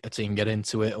when a team get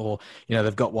into it, or,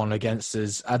 they've got one against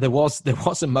us, there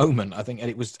was a moment, I think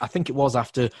it was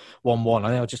after 1-1. I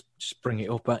think I'll just bring it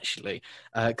up, actually,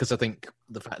 because I think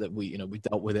the fact that we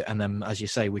dealt with it, and then, as you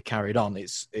say, we carried on,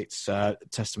 it's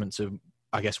testament to,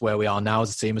 I guess, where we are now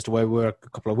as a team as to where we were a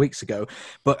couple of weeks ago.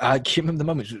 But I can't remember the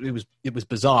moment. It was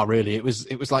bizarre, really. It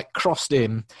was like crossed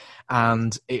in,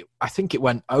 and I think it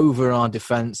went over our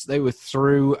defence. They were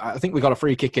through. I think we got a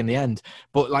free kick in the end,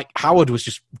 but like Howard was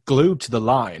just glued to the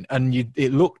line, and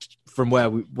it looked from where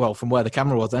the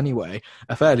camera was anyway,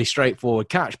 a fairly straightforward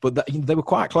catch. But they were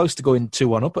quite close to going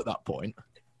 2-1 up at that point.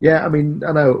 Yeah, I mean,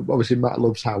 I know obviously Matt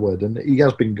loves Howard, and he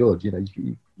has been good.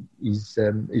 He's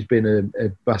been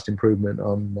a vast improvement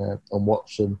on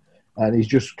Watson, and he's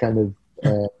just kind of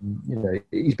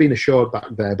he's been assured back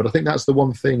there. But I think that's the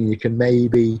one thing you can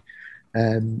maybe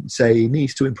say he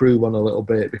needs to improve on a little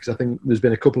bit, because I think there's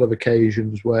been a couple of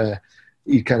occasions where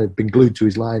he's kind of been glued to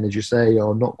his line, as you say,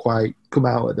 or not quite come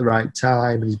out at the right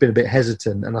time, and he's been a bit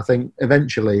hesitant. And I think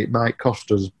eventually it might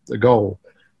cost us a goal.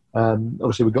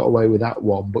 Obviously, we got away with that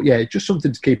one, but yeah, it's just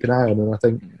something to keep an eye on. And I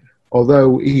think,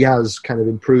 although he has kind of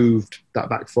improved that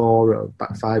back four or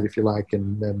back five, if you like,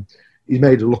 and he's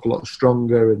made it look a lot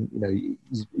stronger, and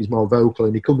he's more vocal,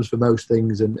 and he comes for most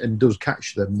things and does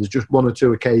catch them. There's just one or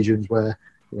two occasions where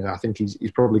I think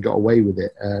he's probably got away with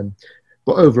it.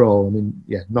 But overall, I mean,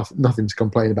 yeah, nothing to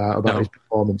complain about his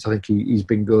performance. I think he's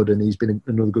been good, and he's been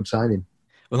another good signing.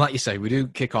 Well, like you say, we do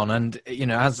kick on, and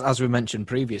as we mentioned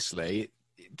previously,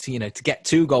 to get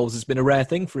 2 goals has been a rare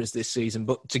thing for us this season,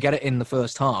 but to get it in the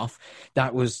first half,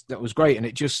 that was great, and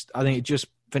I think it just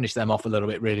finished them off a little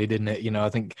bit, really, didn't it? I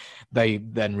think they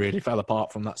then really fell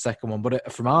apart from that second one.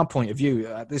 But from our point of view,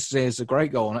 this is a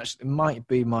great goal, and actually it might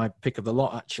be my pick of the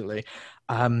lot, actually,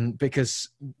 because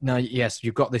now, yes,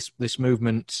 you've got this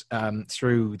movement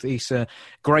through the Issa,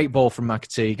 great ball from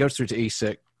McAtee, goes through to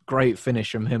Issa, great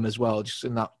finish from him as well, just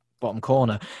in that bottom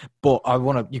corner. But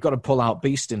you've got to pull out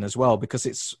Beeston as well, because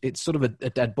it's sort of a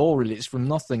dead ball, really. It's from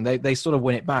nothing. They sort of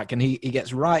win it back, and he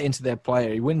gets right into their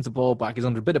player. He wins the ball back. He's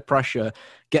under a bit of pressure,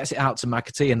 gets it out to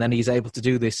McAtee, and then he's able to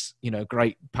do this,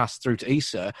 great pass through to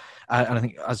Issa. And I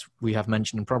think, as we have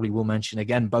mentioned, and probably will mention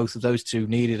again, both of those two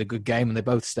needed a good game, and they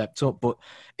both stepped up. But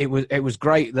it was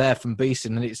great there from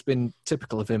Beeston, and it's been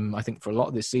typical of him, I think, for a lot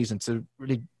of this season to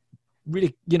really,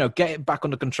 get it back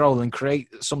under control and create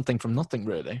something from nothing,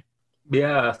 really.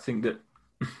 Yeah, I think that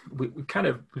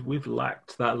we've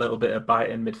lacked that little bit of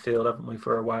bite in midfield, haven't we,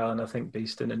 for a while? And I think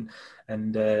Beeston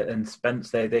and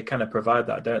Spence, they kind of provide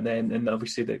that, don't they? And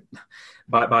obviously,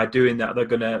 by doing that,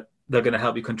 they're gonna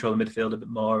help you control the midfield a bit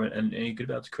more, and you're gonna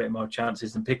be able to create more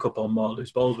chances and pick up on more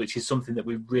loose balls, which is something that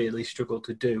we really struggled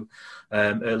to do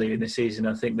earlier in the season.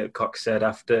 I think that Cox said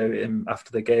after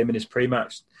the game in his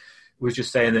pre-match, was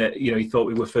just saying that, he thought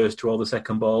we were first to all the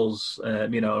second balls,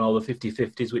 and all the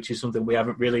 50-50s, which is something we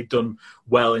haven't really done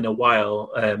well in a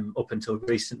while up until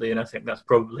recently. And I think that's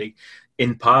probably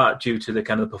in part due to the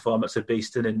kind of performance of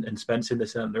Beeston and Spence in the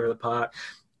centre of the park.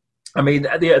 I mean,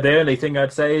 the only thing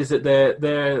I'd say is that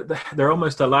they're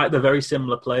almost alike. They're very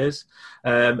similar players,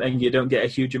 and you don't get a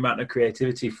huge amount of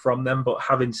creativity from them. But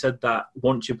having said that,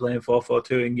 once you're playing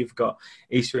 4-4-2 and you've got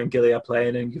Issa and Gilliard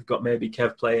playing, and you've got maybe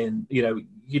Kev playing,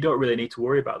 you don't really need to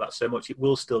worry about that so much. It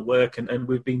will still work, and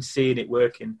we've been seeing it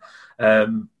working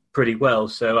pretty well.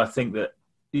 So I think that,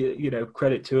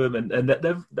 credit to them, and that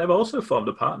they've also formed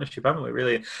a partnership, haven't we?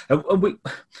 Really, and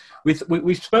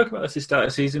we spoke about this at the start of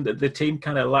the season, that the team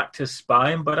kind of lacked a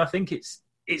spine, but I think it's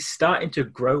starting to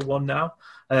grow one now.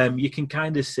 You can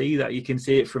kind of see that. You can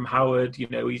see it from Howard.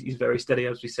 He's very steady,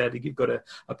 as we said. You've got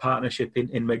a partnership in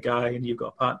Magai, and you've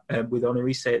got a part with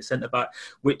Honorise at centre back,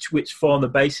 which form the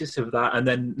basis of that. And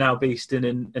then now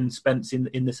Beeston and Spence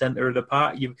in the centre of the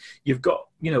park. You've got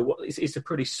it's a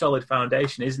pretty solid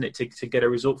foundation, isn't it, to get a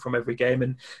result from every game.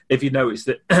 And if you notice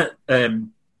that.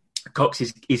 Cox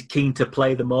is keen to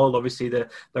play them all. Obviously,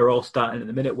 they're all starting at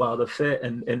the minute while they're fit,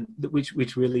 and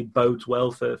which really bodes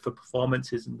well for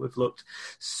performances. And we've looked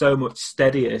so much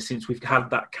steadier since we've had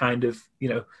that kind of,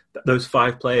 those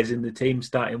 5 players in the team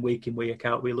starting week in, week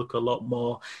out. We look a lot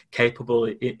more capable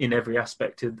in every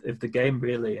aspect of the game,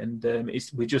 really. And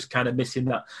we're just kind of missing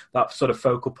that sort of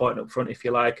focal point up front, if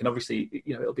you like. And obviously,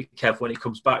 it'll be Kev when he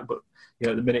comes back, but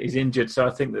the minute he's injured. So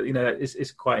I think that,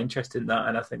 it's quite interesting that,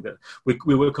 and I think that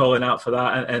we were calling out for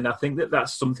that. And I think that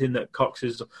that's something that Cox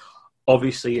has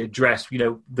obviously addressed,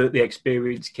 the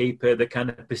experienced keeper, the kind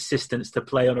of persistence to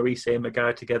play on Orise and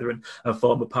Maguire together and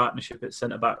form a partnership at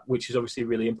centre-back, which is obviously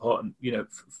really important,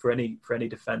 for any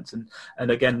defence.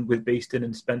 And again, with Beeston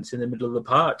and Spence in the middle of the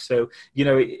park. So,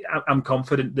 I'm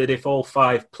confident that if all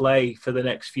 5 play for the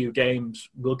next few games,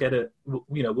 we'll get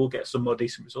some more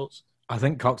decent results. I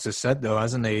think Cox has said, though,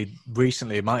 hasn't he,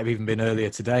 recently, it might have even been earlier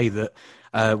today, that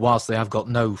whilst they have got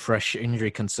no fresh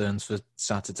injury concerns for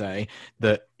Saturday,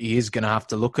 that he is going to have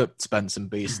to look at Spence and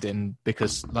Beeston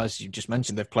because, as you just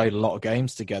mentioned, they've played a lot of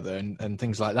games together and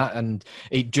things like that. And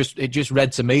it just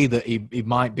read to me that he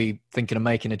might be thinking of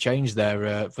making a change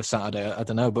there for Saturday. I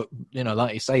don't know, but,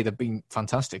 like you say, they've been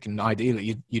fantastic, and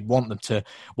ideally you'd want them to,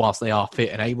 whilst they are fit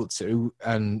and able to,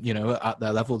 and, at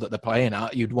their level that they're playing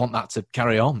at, you'd want that to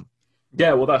carry on.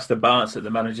 Yeah, well, that's the balance that the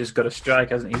manager's got to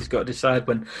strike, hasn't he? He's got to decide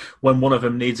when one of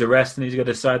them needs a rest, and he's got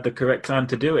to decide the correct time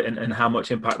to do it, and how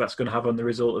much impact that's going to have on the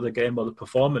result of the game or the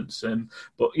performance.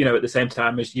 But, at the same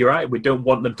time, as you're right, we don't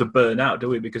want them to burn out, do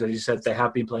we? Because, as you said, they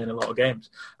have been playing a lot of games.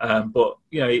 But,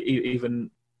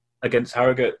 even against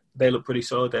Harrogate, they look pretty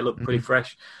solid. They look pretty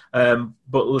fresh.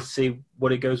 But let's see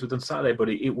what he goes with on Saturday. But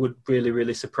it would really,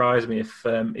 really surprise me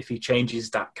if he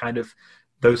changes that kind of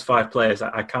those 5 players.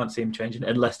 I can't see him changing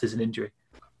unless there's an injury.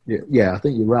 Yeah, I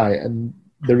think you're right. And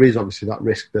there is obviously that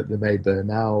risk that they may burn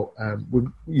out.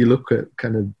 When you look at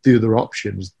kind of the other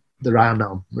options, there are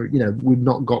none. We've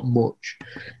not got much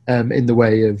in the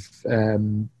way of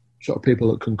sort of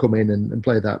people that can come in and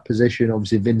play that position.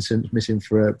 Obviously, Vincent's missing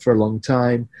for a long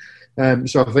time.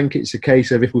 So I think it's a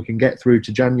case of if we can get through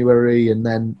to January and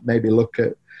then maybe look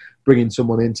at bringing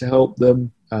someone in to help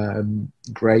them,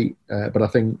 great. But I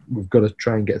think we've got to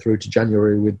try and get through to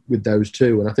January with those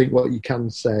 2. And I think what you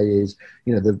can say is,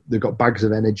 they've got bags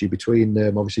of energy between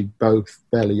them, obviously both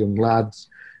fairly young lads.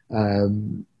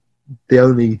 The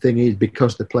only thing is,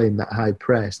 because they're playing that high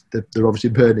press, they're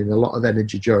obviously burning a lot of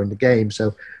energy during the game.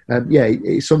 So,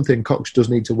 it's something Cox does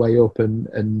need to weigh up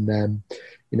and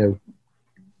he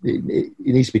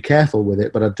needs to be careful with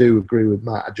it. But I do agree with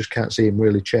Matt. I just can't see him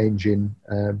really changing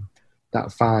that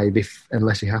 5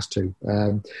 unless he has to.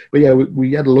 But yeah,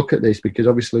 we had a look at this because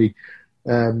obviously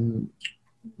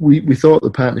we thought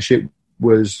the partnership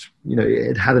was,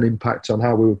 it had an impact on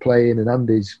how we were playing, and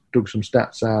Andy's dug some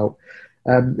stats out.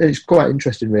 It's quite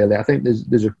interesting, really. I think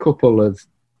there's a couple of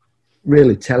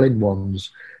really telling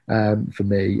ones for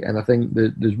me, and I think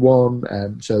that there's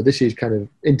one. So this is kind of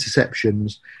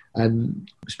interceptions, and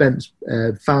spent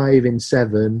 5 in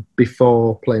 7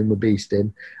 before playing with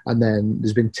Beeston, and then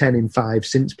there's been 10 in 5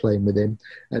 since playing with him,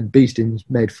 and Beeston's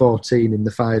made 14 in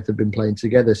the 5 they've been playing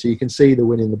together. So you can see they're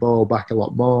winning the ball back a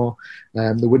lot more.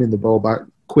 They're winning the ball back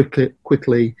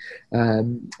quickly.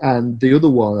 And the other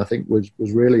one I think was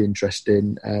really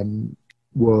interesting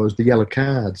was the yellow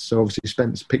cards. So obviously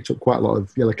Spence picked up quite a lot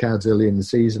of yellow cards early in the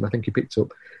season. I think he picked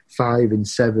up 5 in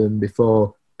 7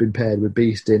 before being paired with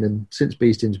Beeston, and since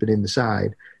Beeston's been in the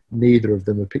side, neither of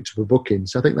them have picked up a booking.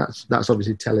 So I think that's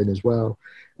obviously telling as well.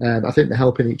 I think they're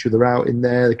helping each other out in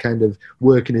there. They're kind of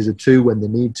working as a 2 when they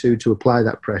need to apply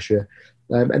that pressure.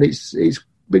 And it's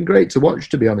been great to watch,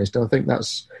 to be honest. And I think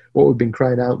that's what we've been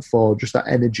crying out for, just that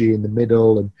energy in the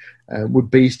middle. And with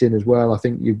Beeston as well, I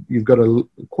think you've got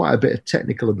quite a bit of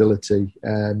technical ability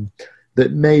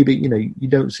that maybe you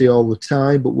don't see all the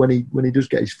time, but when he does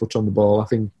get his foot on the ball, I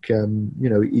think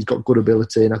he's got good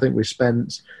ability. And I think with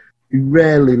Spence, he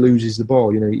rarely loses the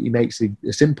ball. He makes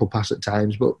a simple pass at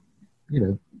times, but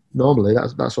normally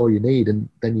that's all you need, and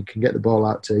then you can get the ball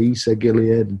out to Issa,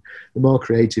 Gillian, and the more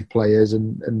creative players,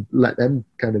 and let them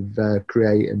kind of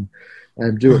create and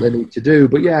do what they need to do.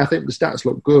 But yeah, I think the stats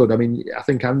look good. I mean, I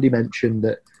think Andy mentioned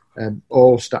that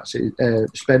all stats,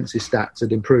 Spence's stats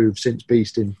had improved since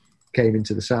Beeston came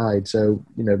into the side. So,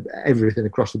 everything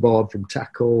across the board, from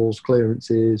tackles,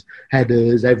 clearances,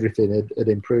 headers, everything had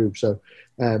improved. So,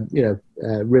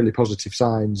 really positive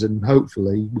signs, and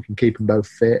hopefully we can keep them both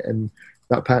fit and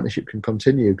that partnership can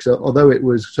continue. Because although it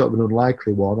was sort of an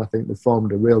unlikely one, I think they've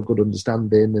formed a real good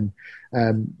understanding, and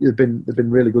they've been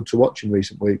really good to watch in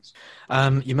recent weeks.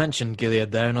 You mentioned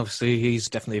Gilead there, and obviously he's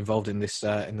definitely involved in this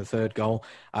in the third goal.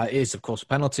 It is, of course, a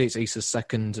penalty. It's Isa's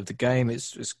second of the game.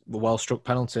 It's a well-struck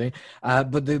penalty.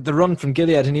 But the run from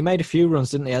Gilead, and he made a few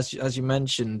runs, didn't he, as you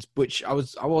mentioned, which I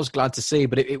was glad to see.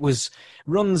 But it was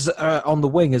runs on the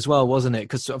wing as well, wasn't it?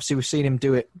 Because obviously we've seen him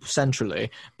do it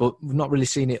centrally, but we've not really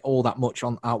seen it all that much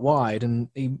out wide. And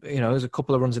he, there's a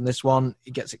couple of runs in this one.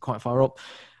 He gets it quite far up.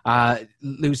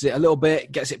 Loses it a little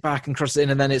bit, gets it back and crosses it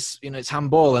in, and then it's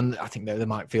handball. And I think they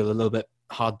might feel a little bit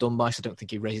hard done by, so I don't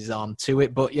think he raises his arm to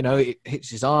it, but it hits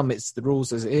his arm. It's the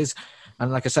rules as it is,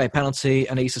 and like I say, penalty,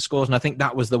 and Isa scores, and I think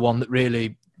that was the one that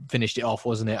really finished it off,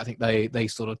 wasn't it? I think they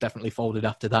sort of definitely folded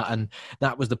after that, and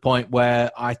that was the point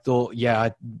where I thought,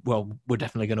 we're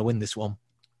definitely going to win this one.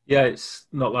 Yeah, it's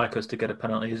not like us to get a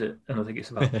penalty, is it? And I think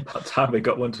it's about time we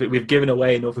got one to it. We've given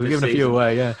away enough. We've given a few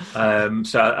away, yeah.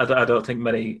 So I don't think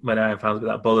many Iron fans were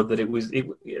that bothered that it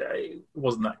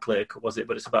wasn't that clear, was it?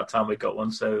 But it's about time we got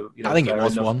one. So I think it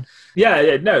was enough. One.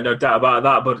 Yeah, no doubt about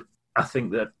that. But I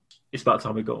think that it's about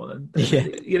time we got one.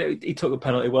 And, he took a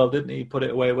penalty well, didn't he? He put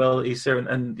it away well, Isa.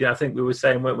 And I think we were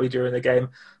saying, weren't we, during the game?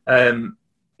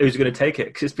 Who's going to take it?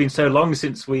 Because it's been so long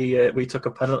since we took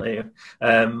a penalty.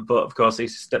 But of course, he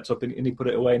steps up and he put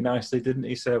it away nicely, didn't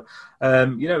he? So,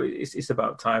 it's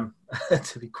about time,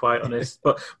 to be quite honest.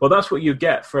 But that's what you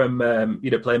get from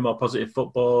playing more positive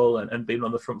football and being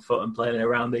on the front foot and playing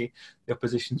around the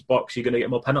opposition's box. You're going to get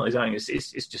more penalties, aren't you?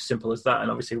 It's just simple as that. And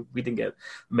obviously, we didn't get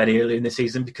many early in the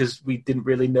season because we didn't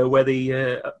really know where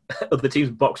the other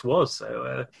team's box was.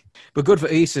 So, but good for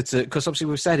Isa because obviously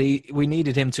we've said we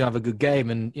needed him to have a good game,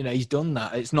 and he's done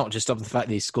that. It's not just of the fact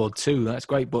that he scored 2, that's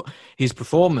great, but his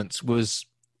performance was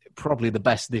probably the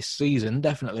best this season,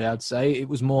 definitely, I'd say. It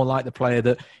was more like the player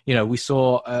that, we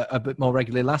saw a bit more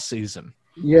regularly last season.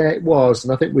 Yeah, it was,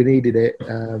 and I think we needed it.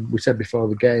 We said before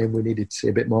the game we needed to see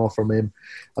a bit more from him.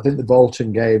 I think the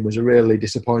Bolton game was a really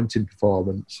disappointing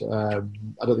performance. I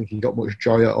don't think he got much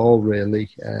joy at all, really.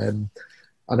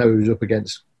 I know he was up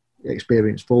against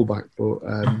experienced fullback, but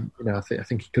I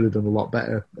think he could have done a lot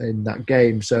better in that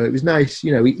game. So it was nice.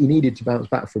 He needed to bounce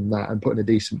back from that and put in a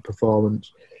decent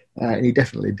performance, and he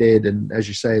definitely did. And as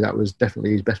you say, that was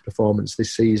definitely his best performance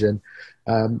this season.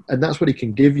 And that's what he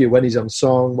can give you when he's on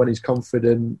song, when he's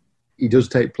confident. He does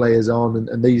take players on,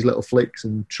 and these little flicks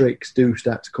and tricks do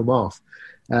start to come off.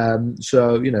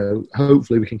 So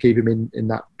hopefully we can keep him in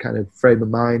that kind of frame of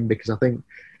mind, because I think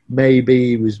maybe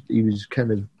he was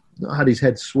kind of not had his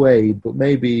head swayed, but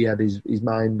maybe he had his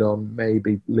mind on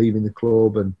maybe leaving the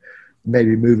club and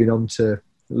maybe moving on to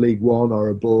League One or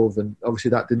above, and obviously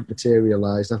that didn't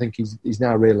materialise. I think he's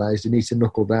now realised he needs to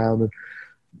knuckle down, and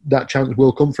that chance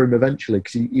will come for him eventually,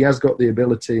 because he has got the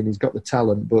ability and he's got the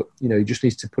talent, but he just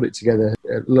needs to put it together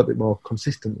a little bit more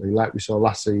consistently, like we saw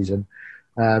last season,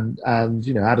 and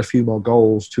add a few more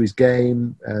goals to his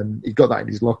game. He's got that in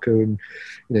his locker, and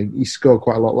he scored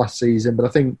quite a lot last season, but I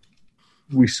think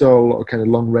we saw a lot of kind of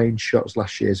long range shots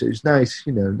last year, so it was nice,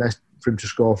 nice for him to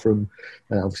score from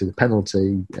obviously the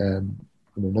penalty.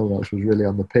 No one else was really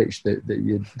on the pitch that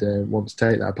you'd want to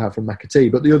take that apart from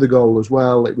McAtee. But the other goal as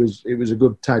well, it was a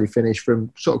good tidy finish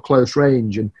from sort of close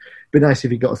range, and it'd be nice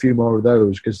if he got a few more of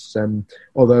those, because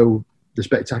although the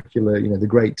spectacular, they're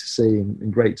great to see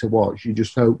and great to watch, you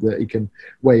just hope that he can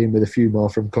weigh in with a few more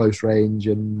from close range,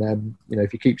 and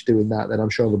if he keeps doing that, then I'm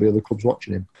sure there'll be other clubs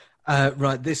watching him.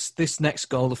 Right, this next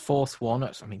goal, the fourth one,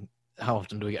 how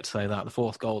often do we get to say that? The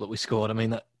fourth goal that we scored,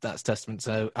 that's testament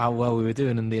to how well we were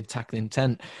doing in the attacking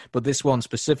intent. But this one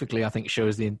specifically, I think,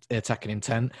 shows the attacking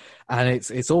intent. And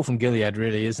it's all from Gilead,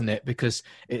 really, isn't it? Because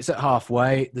it's at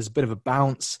halfway, there's a bit of a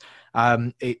bounce.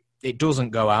 It doesn't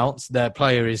go out. Their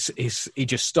player he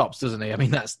just stops, doesn't he?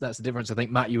 That's the difference. I think,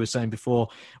 Matt, you were saying before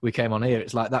we came on here,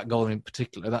 it's like that goal in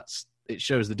particular, it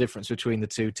shows the difference between the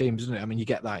two teams, doesn't it? You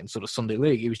get that in sort of Sunday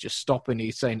League. He was just stopping.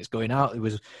 He's saying it's going out. He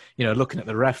was, looking at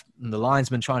the ref and the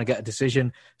linesman trying to get a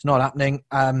decision. It's not happening.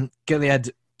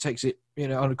 Gilead takes it,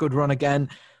 on a good run again,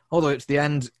 all the way to the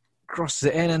end, crosses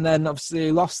it in, and then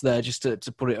obviously lost there just to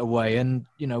put it away. And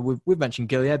we've mentioned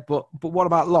Gilead, but what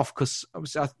about Loft? Because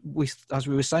obviously, as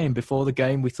we were saying before the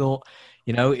game, we thought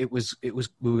we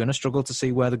were going to struggle to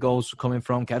see where the goals were coming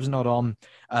from. Kev's not on.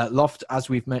 Loft, as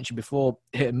we've mentioned before,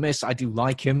 hit and miss. I do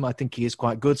like him. I think he is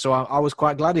quite good. So I was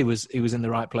quite glad he was in the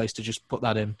right place to just put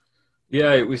that in.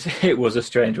 Yeah, it was a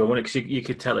strange one, because you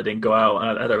could tell it didn't go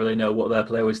out. I don't really know what their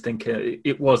player was thinking.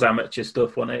 It was amateur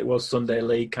stuff, wasn't it? It was Sunday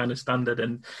League kind of standard,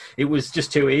 and it was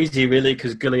just too easy, really,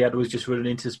 because Gilead was just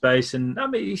running into space, and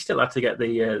he still had to get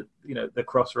the the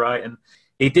cross right, and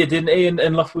He did, didn't he?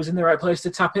 And Loft was in the right place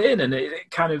to tap it in, and it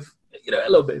kind of, a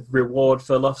little bit of reward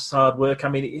for Loft's hard work. I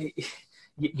mean,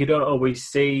 you don't always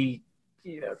see,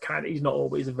 he's not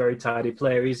always a very tidy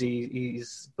player, is he?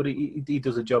 But he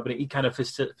does a job, and he kind of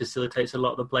facilitates a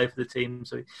lot of the play for the team.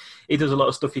 So he does a lot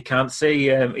of stuff you can't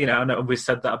see. I know we've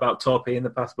said that about Torpe in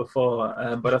the past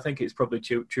before, but I think it's probably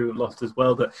true of Loft as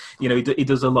well, that he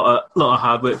does a lot of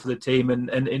hard work for the team,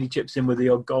 and he chips in with the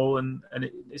odd goal, and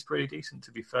it's pretty decent,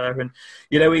 to be fair. And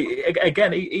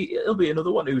he'll be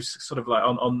another one who's sort of like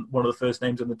on one of the first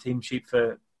names on the team sheet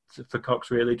for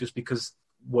Cox, really, just because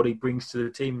what he brings to the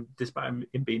team, despite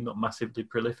him being not massively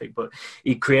prolific, but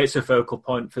he creates a focal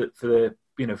point for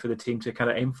the team to kind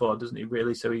of aim for, doesn't he?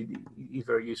 Really, so he's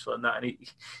very useful in that, and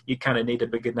you kind of need a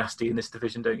bigger nasty in this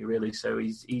division, don't you? Really, so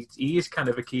he is kind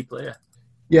of a key player.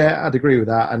 Yeah, I'd agree with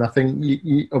that, and I think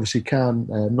you obviously can't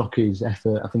knock his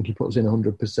effort. I think he puts in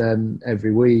 100%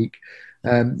 every week.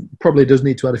 Probably does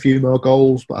need to add a few more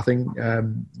goals, but I think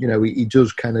he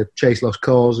does kind of chase lost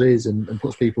causes and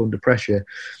puts people under pressure.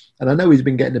 And I know he's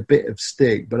been getting a bit of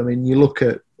stick, but I mean, you look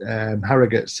at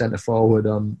Harrogate's centre forward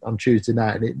on Tuesday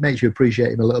night, and it makes you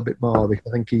appreciate him a little bit more, because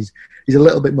I think he's a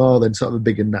little bit more than sort of a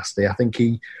big and nasty. I think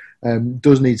he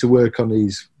does need to work on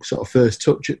his sort of first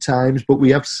touch at times, but we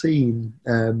have seen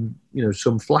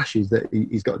some flashes that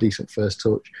he's got a decent first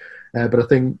touch. But I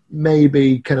think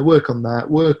maybe kind of work on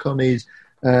that, work on his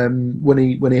when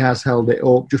he has held it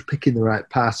up, just picking the right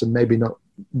pass and maybe not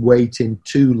waiting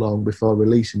too long before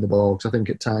releasing the ball, because I think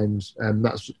at times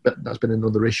that's been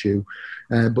another issue,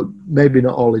 but maybe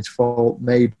not all his fault.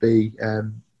 Maybe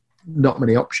not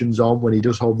many options on when he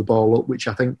does hold the ball up, which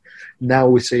I think now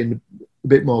we're seeing a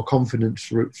bit more confidence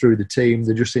through the team.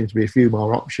 There just seems to be a few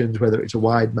more options, whether it's a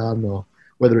wide man or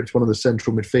whether it's one of the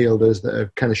central midfielders that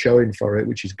are kind of showing for it,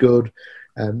 which is good,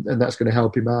 and that's going to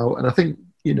help him out. And I think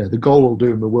the goal will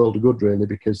do him a world of good, really,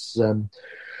 because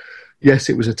yes,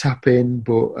 it was a tap-in,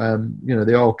 but,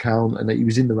 they all count, and he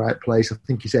was in the right place. I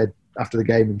think he said after the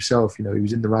game himself, he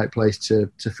was in the right place to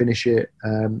finish it.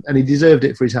 And he deserved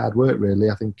it for his hard work,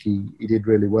 really. I think he did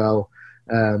really well.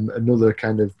 Another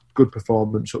kind of good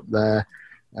performance up there.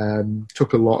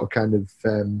 Took a lot of kind of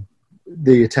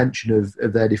the attention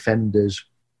of their defenders,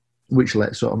 which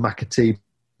let sort of McAtee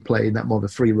play in that more of a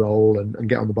free role and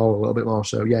get on the ball a little bit more.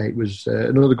 So, yeah, it was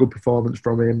another good performance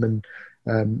from him, and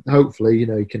hopefully,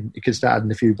 he can start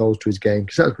adding a few goals to his game,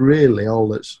 because that's really all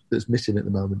that's missing at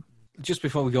the moment. Just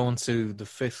before we go on to the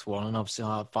fifth one, and obviously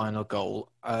our final goal,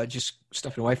 just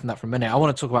stepping away from that for a minute, I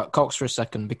want to talk about Cox for a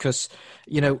second, because,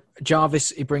 Jarvis,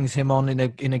 he brings him on in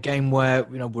a game where,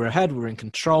 we're ahead, we're in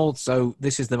control, so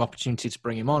this is the opportunity to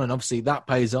bring him on, and obviously that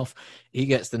pays off. He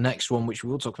gets the next one, which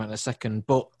we will talk about in a second,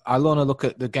 but I want to look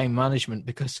at the game management,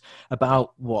 because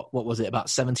about, what was it, about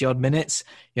 70-odd minutes,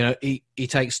 he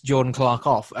takes Jordan Clark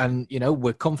off, and,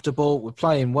 we're comfortable, we're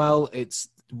playing well,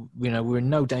 we're in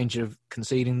no danger of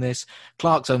conceding this.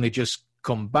 Clark's only just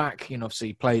come back. Obviously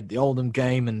he played the Oldham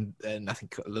game and I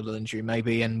think a little injury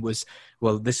maybe, and this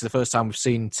is the first time we've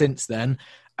seen since then.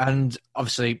 And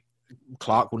obviously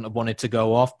Clark wouldn't have wanted to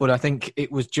go off, but I think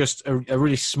it was just a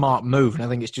really smart move, and I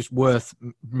think it's just worth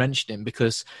mentioning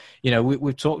because,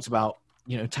 we've talked about,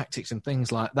 tactics and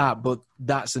things like that, but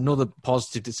that's another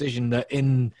positive decision that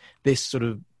in this sort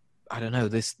of, I don't know,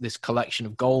 this collection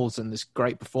of goals and this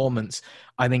great performance,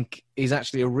 I think is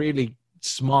actually a really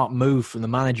smart move from the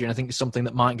manager, and I think it's something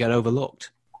that might get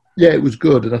overlooked. Yeah, it was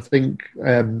good, and I think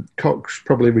Cox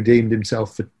probably redeemed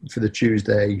himself for the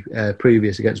Tuesday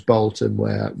previous against Bolton,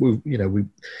 where we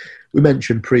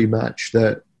mentioned pre-match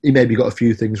that he maybe got a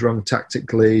few things wrong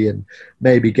tactically and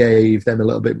maybe gave them a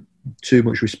little bit too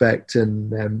much respect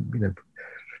and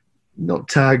not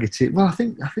targeted. Well, I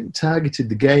think targeted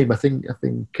the game. I think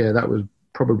that was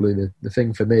probably the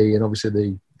thing for me, and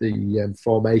obviously the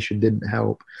formation didn't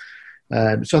help.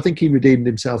 So I think he redeemed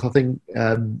himself. I think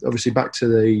obviously back to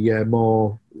the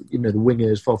more the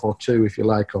wingers 4-4-2 if you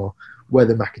like, or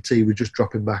whether McAtee was just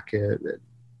dropping back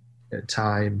at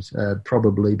times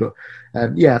probably. But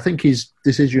I think his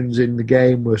decisions in the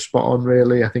game were spot on.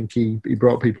 Really, I think he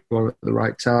brought people on at the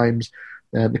right times.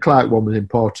 The Clark one was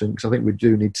important because I think we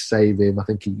do need to save him. I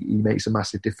think he makes a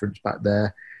massive difference back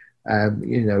there.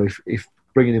 If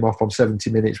bringing him off on 70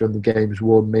 minutes when the game's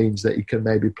won means that he can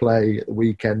maybe play at the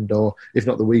weekend, or if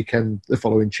not the weekend, the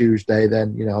following Tuesday,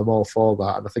 then, I'm all for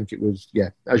that. And I think it was,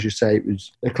 as you say, it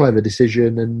was a clever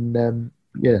decision. And,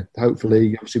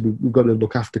 hopefully, obviously, we've got to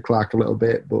look after Clark a little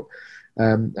bit. But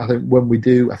I think when we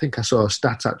do, I think I saw a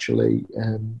stat actually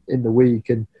in the week,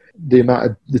 and the amount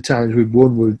of the times we've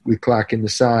won with Clark in the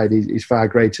side is far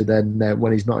greater than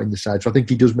when he's not in the side. So I think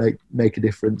he does make a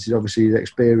difference. Obviously, his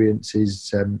experience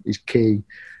is key.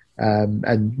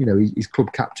 And he's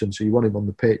club captain, so you want him on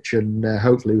the pitch, and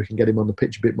hopefully we can get him on the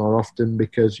pitch a bit more often,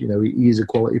 because he is a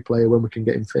quality player when we can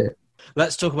get him fit.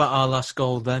 Let's talk about our last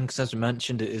goal then, because as we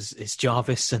mentioned, it's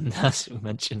Jarvis, and as we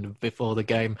mentioned before the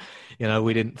game,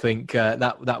 we didn't think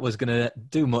that was going to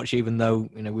do much, even though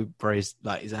we praised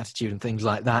like his attitude and things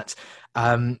like that.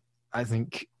 I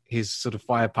think his sort of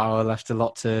firepower left a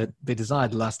lot to be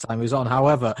desired the last time he was on.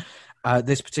 However,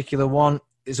 this particular one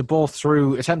is a ball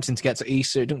through, attempting to get to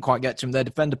Issa. It didn't quite get to him. Their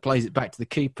defender plays it back to the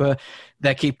keeper.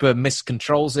 Their keeper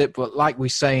miscontrols it. But like we're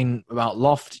saying about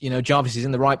Loft, Jarvis is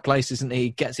in the right place, isn't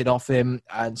he? Gets it off him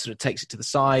and sort of takes it to the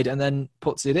side and then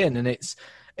puts it in. And it's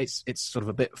sort of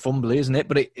a bit fumbly, isn't it?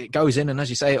 But it goes in, and as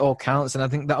you say, it all counts. And I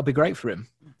think that'll be great for him.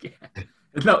 Yeah.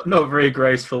 Not very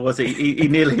graceful, was it? He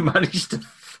nearly managed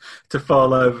to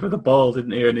fall over the ball,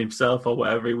 didn't he, and himself or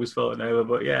whatever he was falling over.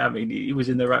 But yeah, I mean, he was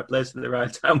in the right place at the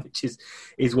right time, which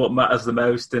is what matters the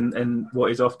most, and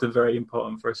what is often very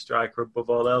important for a striker above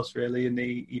all else, really. And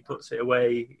he puts it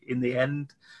away in the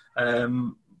end.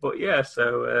 But yeah,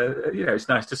 so it's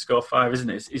nice to score 5, isn't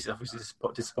it? It's obviously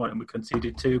disappointing we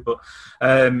conceded 2, but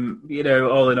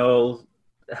all in all,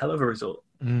 a hell of a result.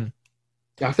 Mm.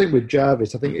 I think with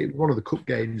Jarvis, I think it was one of the cup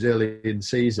games early in the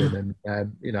season,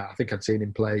 and I think I'd seen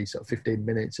him play sort of 15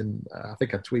 minutes, and I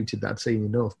think I tweeted that I'd seen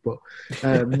enough. But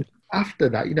after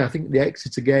that, I think the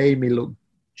Exeter game, he looked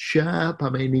sharp. I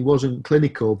mean, he wasn't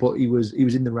clinical, but he was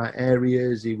in the right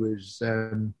areas. He was,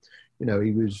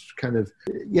 he was kind of,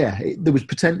 there was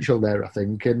potential there, I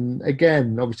think. And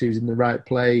again, obviously, he was in the right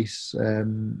place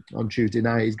on Tuesday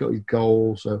night. He's got his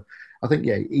goal, so I think,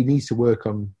 he needs to work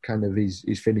on kind of his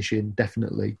finishing,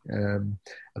 definitely. I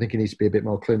think he needs to be a bit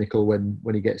more clinical when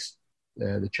he gets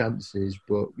the chances.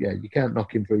 But, you can't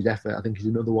knock him for his effort. I think he's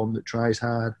another one that tries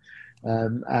hard.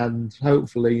 And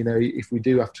hopefully, if we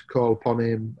do have to call upon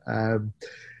him,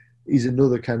 he's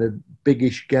another kind of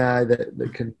biggish guy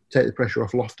that can take the pressure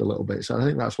off Loft a little bit. So I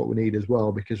think that's what we need as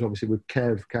well, because obviously with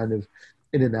Kev kind of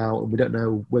in and out, and we don't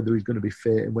know whether he's going to be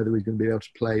fit and whether he's going to be able to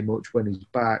play much when he's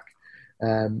back.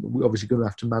 We're obviously going to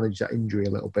have to manage that injury a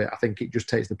little bit. I think it just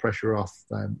takes the pressure off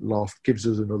Loft, gives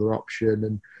us another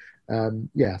option, and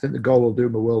I think the goal will do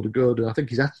him a world of good. And I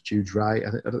think his attitude's right. I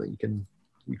don't think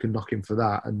you can knock him for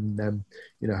that. And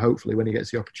hopefully when he gets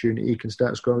the opportunity, he can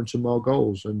start scoring some more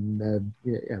goals. And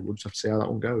we'll just have to see how that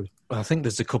one goes. Well, I think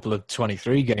there's a couple of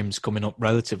 23 games coming up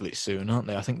relatively soon, aren't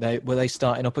they? I think were they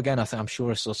starting up again? I'm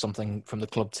sure I saw something from the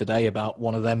club today about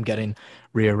one of them getting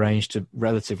rearranged to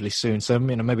relatively soon. So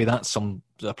maybe that's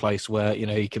a place where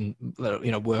you can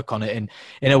work on it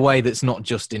in a way that's not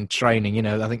just in training.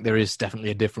 I think there is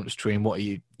definitely a difference between what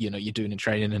you're doing in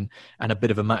training and a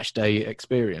bit of a match day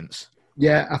experience.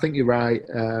 Yeah, I think you're right.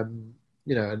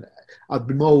 And I'd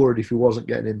be more worried if he wasn't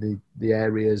getting in the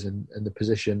areas and the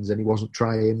positions, and he wasn't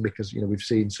trying, because we've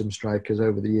seen some strikers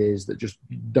over the years that just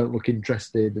don't look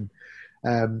interested. And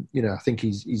I think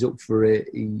he's up for it.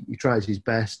 He tries his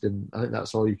best, and I think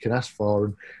that's all you can ask for.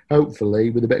 And hopefully,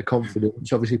 with a bit of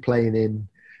confidence, obviously playing in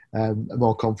a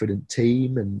more confident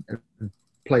team and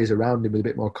players around him with a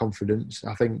bit more confidence,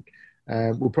 I think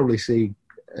we'll probably see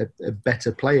a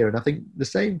better player. And I think the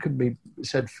same can be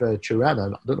said for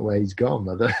Tirana. I don't know where he's gone.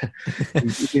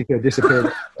 He's going to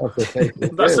disappear off the face.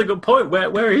 That's a good point.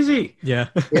 Where is he? Yeah,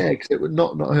 because it would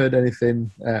not heard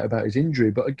anything about his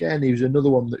injury. But again, he was another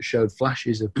one that showed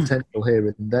flashes of potential here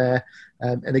and there.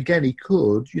 And again, he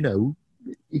could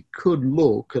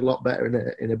look a lot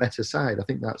better in a better side. I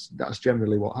think that's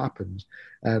generally what happens.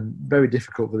 Very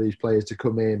difficult for these players to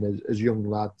come in as young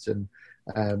lads and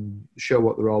show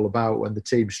what they're all about when the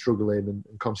team's struggling and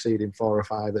conceding 4 or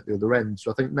 5 at the other end. So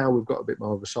I think now we've got a bit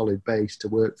more of a solid base to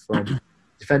work from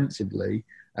defensively,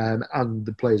 and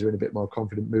the players are in a bit more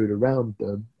confident mood around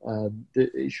them.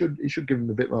 It should give them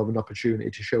a bit more of an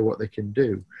opportunity to show what they can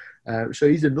do. So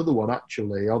he's another one,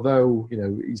 actually, although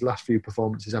his last few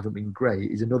performances haven't been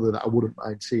great. He's another that I wouldn't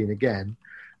mind seeing again.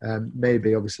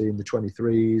 Maybe obviously in the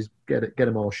 23s, get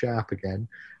them all sharp again,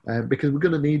 because we're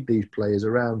going to need these players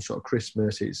around sort of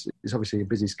Christmas. It's obviously a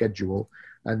busy schedule,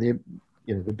 and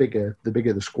the bigger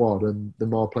the squad and the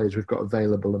more players we've got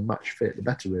available and match fit, the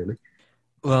better, really.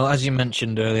 Well, as you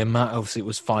mentioned earlier, Matt, obviously it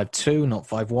was 5-2, not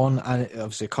 5-1, and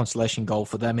obviously a consolation goal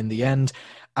for them in the end.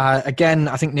 Again,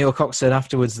 I think Neil Cox said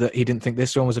afterwards that he didn't think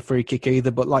this one was a free kick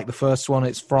either, but like the first one,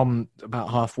 it's from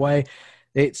about halfway.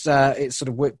 It's sort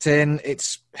of whipped in,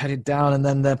 it's headed down, and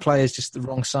then their player's just the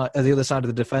wrong side, the other side of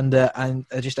the defender, and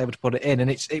they're just able to put it in. And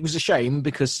it was a shame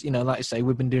because, like I say,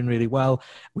 we've been doing really well.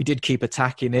 We did keep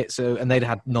attacking it, and they'd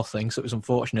had nothing, so it was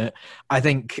unfortunate. I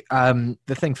think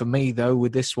the thing for me though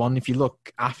with this one, if you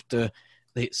look after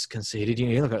it's conceded,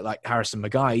 you look at like Harrison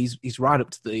Maguire, he's right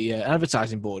up to the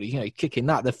advertising board. He's kicking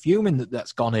that. They're fuming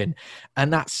that's gone in,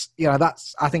 and that's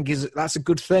I think that's a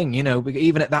good thing.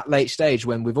 Even at that late stage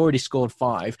when we've already scored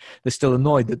 5, they're still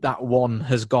annoyed that one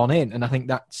has gone in, and I think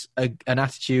that's an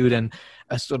attitude and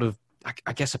a sort of,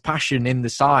 I guess, a passion in the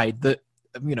side that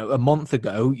a month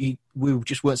ago we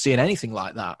just weren't seeing anything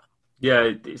like that.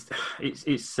 Yeah,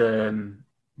 it's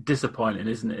disappointing,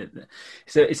 isn't it?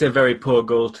 It's a very poor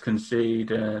goal to concede,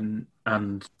 and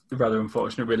rather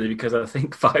unfortunate, really, because I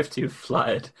think 5-2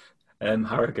 flattered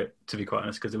Harrogate, to be quite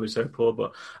honest, because it was so poor.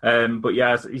 But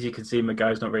yeah, as you can see,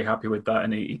 Maguire's not very happy with that,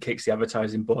 and he kicks the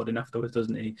advertising board in afterwards,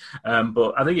 doesn't he?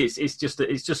 But I think it's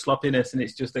just sloppiness, and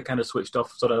it's just they kind of switched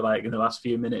off sort of like in the last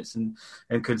few minutes and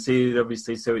conceded,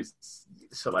 obviously. So it's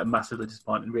sort of like massively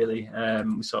disappointing, really.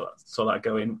 We saw that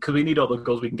go in because we need all the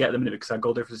goals we can get them in, because our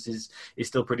goal difference is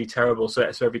still pretty terrible. So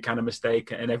every kind of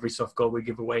mistake and every soft goal we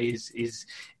give away is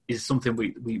something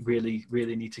we really,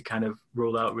 really need to kind of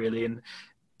rule out, really. And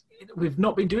we've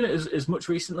not been doing it as much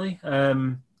recently.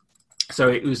 So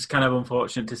it was kind of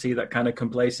unfortunate to see that kind of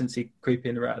complacency creep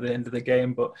in right at the end of the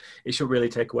game, but it should really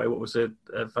take away what was a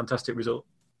fantastic result.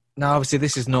 Now, obviously,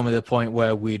 this is normally the point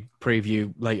where we'd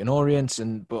preview Leyton Orient,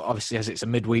 but obviously, as it's a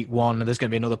midweek one, there's going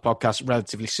to be another podcast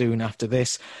relatively soon after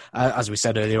this. As we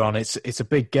said earlier on, it's a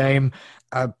big game,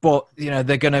 but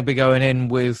they're going to be going in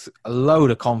with a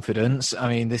load of confidence. I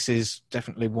mean, this is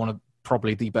definitely one of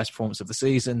probably the best performance of the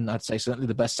season. I'd say certainly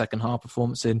the best second half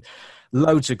performance, in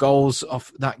loads of goals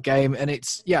off that game, and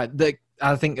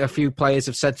I think a few players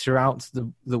have said throughout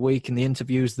the week in the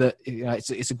interviews that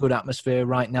it's a good atmosphere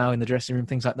right now in the dressing room,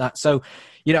 things like that. So,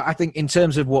 I think in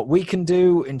terms of what we can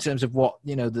do, in terms of what,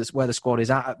 where the squad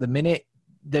is at the minute,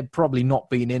 they've probably not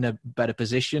been in a better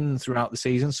position throughout the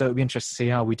season. So it'll be interesting to see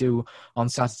how we do on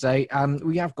Saturday.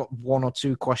 We have got 1 or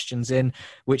 2 questions in,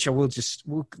 which I will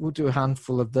we'll do a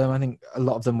handful of them. I think a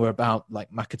lot of them were about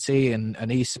like McAtee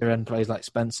and Issa and players like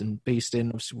Spence and Beeston.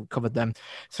 Obviously, we covered them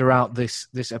throughout this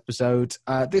episode.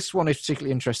 This one is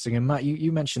particularly interesting. And Matt,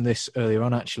 you mentioned this earlier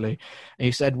on, actually. And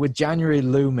you said, with January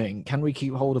looming, can we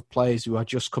keep hold of players who are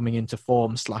just coming into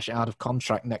form / out of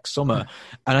contract next summer?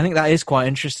 And I think that is quite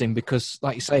interesting because,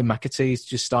 like you say, McAtee's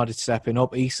just started stepping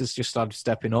up. Issa's just started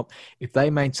stepping up. If they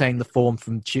maintain the form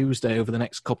from Tuesday over the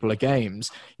next couple of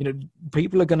games,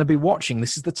 people are going to be watching.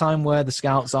 This is the time where the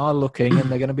scouts are looking and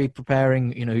they're going to be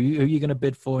preparing, who you're going to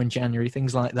bid for in January,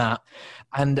 things like that.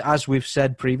 And as we've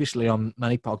said previously on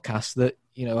many podcasts, that,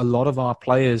 a lot of our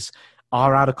players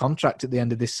are out of contract at the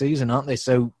end of this season, aren't they?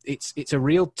 So it's a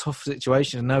real tough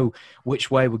situation to know which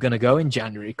way we're going to go in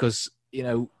January because,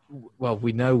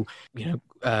 we know,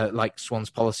 like Swan's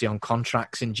policy on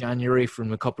contracts in January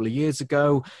from a couple of years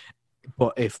ago.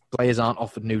 But if players aren't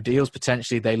offered new deals,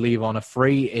 potentially they leave on a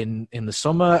free in the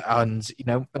summer, and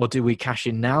or do we cash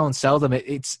in now and sell them?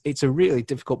 It's a really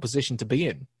difficult position to be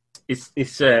in.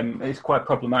 It's quite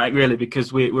problematic, really,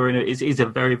 because we're in it is a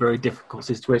very, very difficult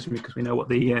situation because we know what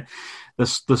the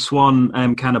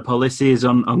Swan kind of policy is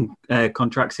on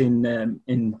contracts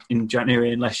in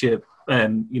January unless you're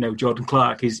Jordan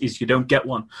Clark is you don't get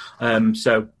one.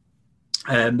 So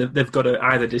they've got to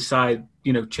either decide,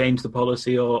 change the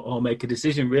policy or make a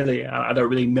decision, really. I don't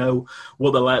really know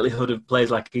what the likelihood of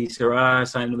players like Issa are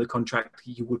signing another contract.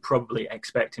 You would probably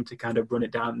expect him to kind of run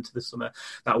it down into the summer.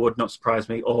 That would not surprise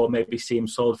me. Or maybe see him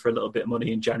sold for a little bit of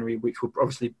money in January, which would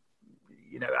obviously,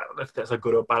 I don't know if that's a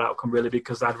good or bad outcome, really,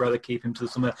 because I'd rather keep him to the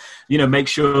summer. Make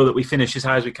sure that we finish as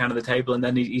high as we can at the table, and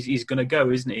then he's going to go,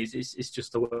 isn't he? It's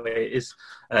just the way it is.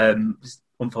 It's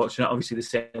unfortunate. Obviously, the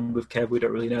same with Kev. We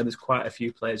don't really know. There's quite a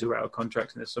few players who are out of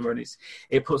contract in the summer, and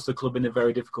it puts the club in a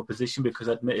very difficult position because,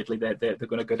 admittedly, they're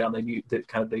going to go down the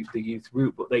youth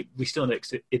route, but we still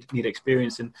need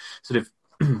experience and sort of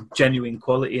genuine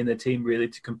quality in the team, really,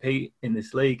 to compete in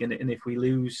this league. And if we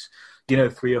lose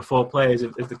 3 or 4 players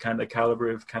of the kind of caliber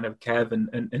of kind of Kev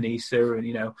and Issa,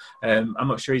 and I'm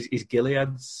not sure is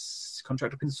Gilead's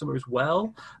contract up in the summer as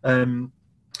well.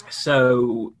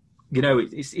 So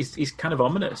it's kind of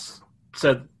ominous.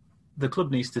 So the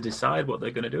club needs to decide what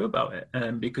they're going to do about it,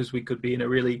 because we could be in a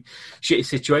really shitty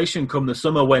situation come the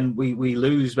summer when we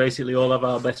lose basically all of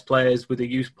our best players with a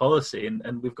youth policy,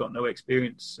 and we've got no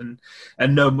experience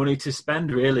and no money to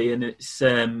spend, really. And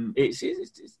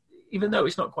even though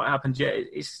it's not quite happened yet,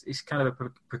 it's kind of a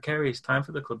precarious time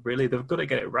for the club. Really, they've got to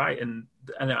get it right, and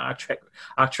our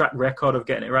track record of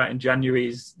getting it right in January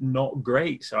is not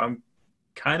great. So I'm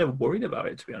kind of worried about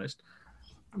it, to be honest.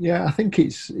 Yeah, I think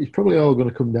it's probably all going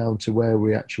to come down to where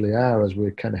we actually are as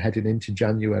we're kind of heading into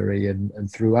January and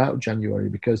throughout January.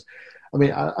 Because, I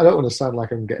mean, I don't want to sound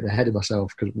like I'm getting ahead of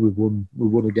myself because we've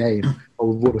won a game or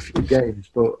we've won a few games.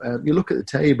 But you look at the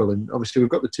table, and obviously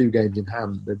we've got the 2 games in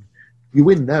hand, and you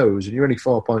win those, and you're only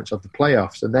 4 points off the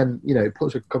playoffs, and then it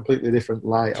puts a completely different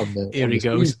light on the. Here he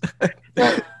goes.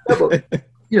 But,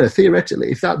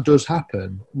 theoretically, if that does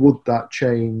happen, would that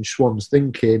change Swan's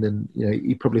thinking? And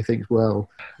he probably thinks, well,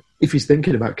 if he's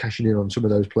thinking about cashing in on some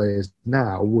of those players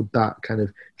now, would that kind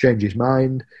of change his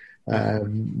mind?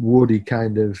 Would he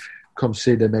kind of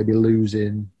consider maybe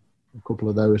losing a couple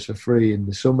of those for free in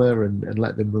the summer and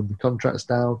let them run the contracts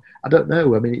down? I don't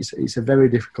know. I mean, it's a very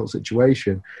difficult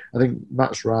situation. I think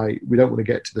Matt's right. We don't want to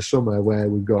get to the summer where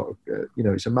we've got,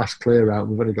 it's a mass clear out and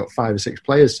we've only got 5 or 6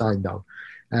 players signed on.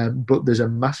 But there's a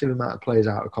massive amount of players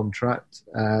out of contract.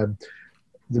 The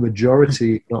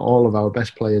majority, not all of our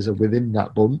best players are within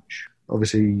that bunch.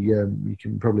 Obviously, you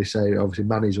can probably say,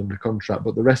 Manny's under contract,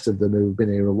 but the rest of them who have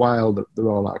been here a while, they're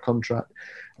all out of contract.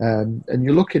 And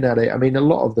you're looking at it, I mean, a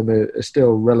lot of them are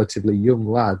still relatively young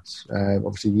lads.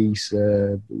 Obviously,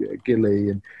 Issa, Gilly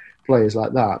and players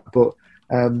like that. But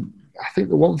I think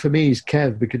the one for me is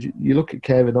Kev, because you look at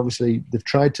Kev and obviously they've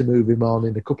tried to move him on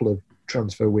in a couple of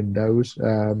transfer windows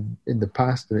in the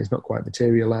past, and it's not quite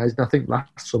materialised. And I think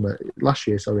last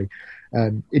year,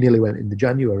 he nearly went into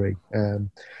January,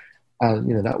 and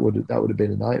that would have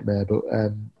been a nightmare. But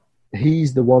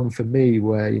he's the one for me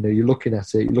where you're looking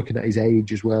at it, you're looking at his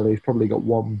age as well. He's probably got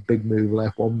one big move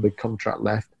left, one big contract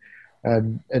left,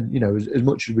 and as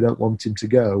much as we don't want him to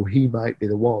go, he might be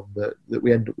the one that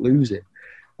we end up losing.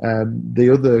 The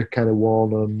other kind of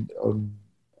one on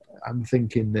I'm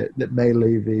thinking that may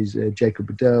leave is Jacob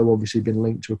Badeau. Obviously been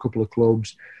linked to a couple of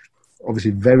clubs,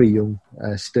 obviously very young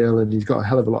still, and he's got a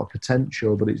hell of a lot of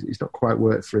potential, but it's not quite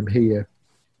worked for him here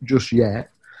just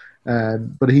yet.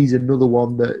 But he's another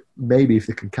one that maybe if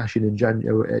they can cash in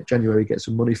January, get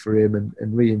some money for him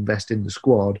and reinvest in the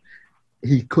squad,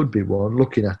 he could be one.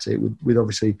 Looking at it with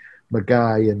obviously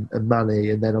Magai and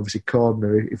Manny, and then obviously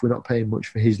Cordner, if we're not paying much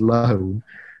for his loan,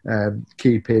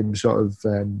 keep him sort of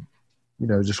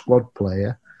as a squad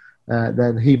player,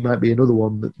 then he might be another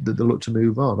one that they look to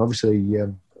move on. Obviously,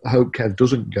 I hope Kev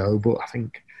doesn't go, but I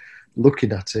think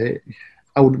looking at it,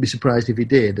 I wouldn't be surprised if he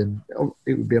did, and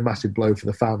it would be a massive blow for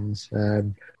the fans.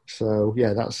 So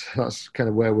yeah, that's kind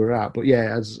of where we're at. But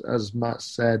yeah, as Matt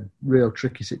said, real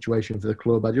tricky situation for the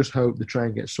club. I just hope they try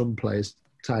and get some players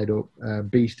tied up.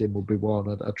 Beeston would be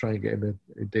one. I'd try and get him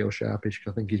a deal sharpish,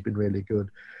 because I think he's been really good.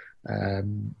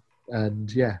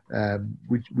 And yeah,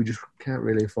 we just can't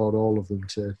really afford all of them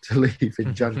to leave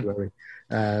in January.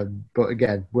 But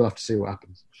again, we'll have to see what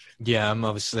happens. Yeah,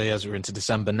 obviously, as we're into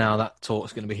December now, that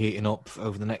talk's going to be heating up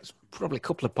over the next probably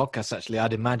couple of podcasts, actually,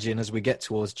 I'd imagine, as we get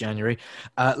towards January.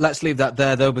 Let's leave that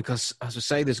there, though, because, as I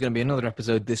say, there's going to be another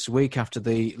episode this week after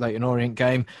the Leyton Orient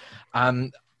game.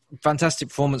 Fantastic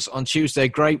performance on Tuesday.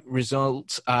 Great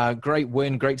result. Great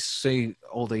win. Great to see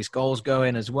all these goals go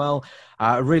in as well.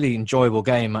 A really enjoyable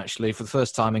game, actually, for the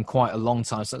first time in quite a long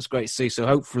time. So that's great to see. So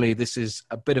hopefully this is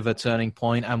a bit of a turning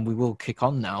point and we will kick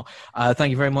on now.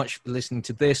 Thank you very much for listening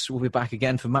to this. We'll be back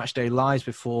again for Matchday Lives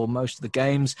before most of the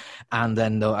games. And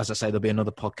then, as I say, there'll be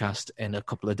another podcast in a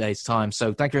couple of days' time.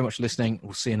 So thank you very much for listening.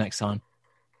 We'll see you next time.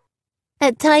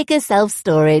 At Tiger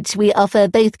Self-Storage, we offer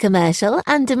both commercial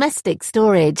and domestic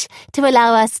storage to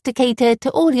allow us to cater to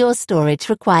all your storage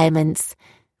requirements.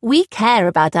 We care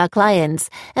about our clients,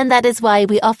 and that is why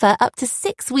we offer up to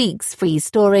 6 weeks free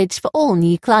storage for all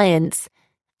new clients.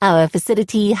 Our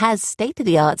facility has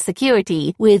state-of-the-art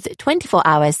security with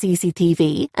 24-hour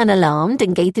CCTV, an alarmed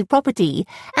and gated property,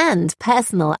 and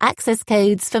personal access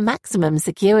codes for maximum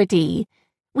security.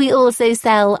 We also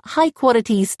sell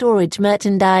high-quality storage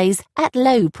merchandise at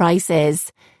low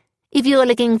prices. If you're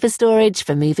looking for storage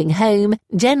for moving home,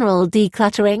 general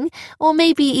decluttering, or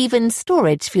maybe even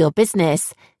storage for your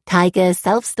business, Tiger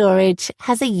Self-Storage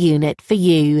has a unit for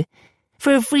you.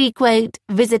 For a free quote,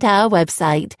 visit our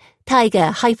website,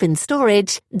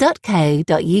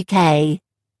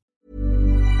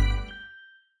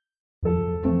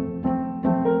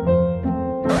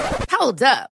 tiger-storage.co.uk. Hold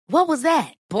up. What was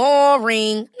that?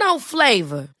 Boring. No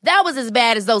flavor. That was as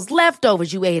bad as those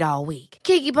leftovers you ate all week.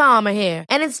 Keke Palmer here,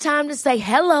 and it's time to say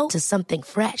hello to something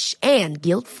fresh and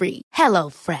guilt-free. Hello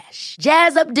Fresh.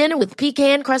 Jazz up dinner with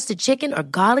pecan-crusted chicken or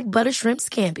garlic butter shrimp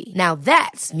scampi. Now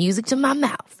that's music to my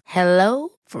mouth. Hello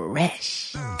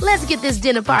Fresh. Let's get this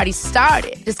dinner party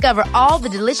started. Discover all the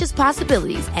delicious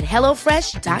possibilities at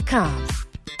HelloFresh.com.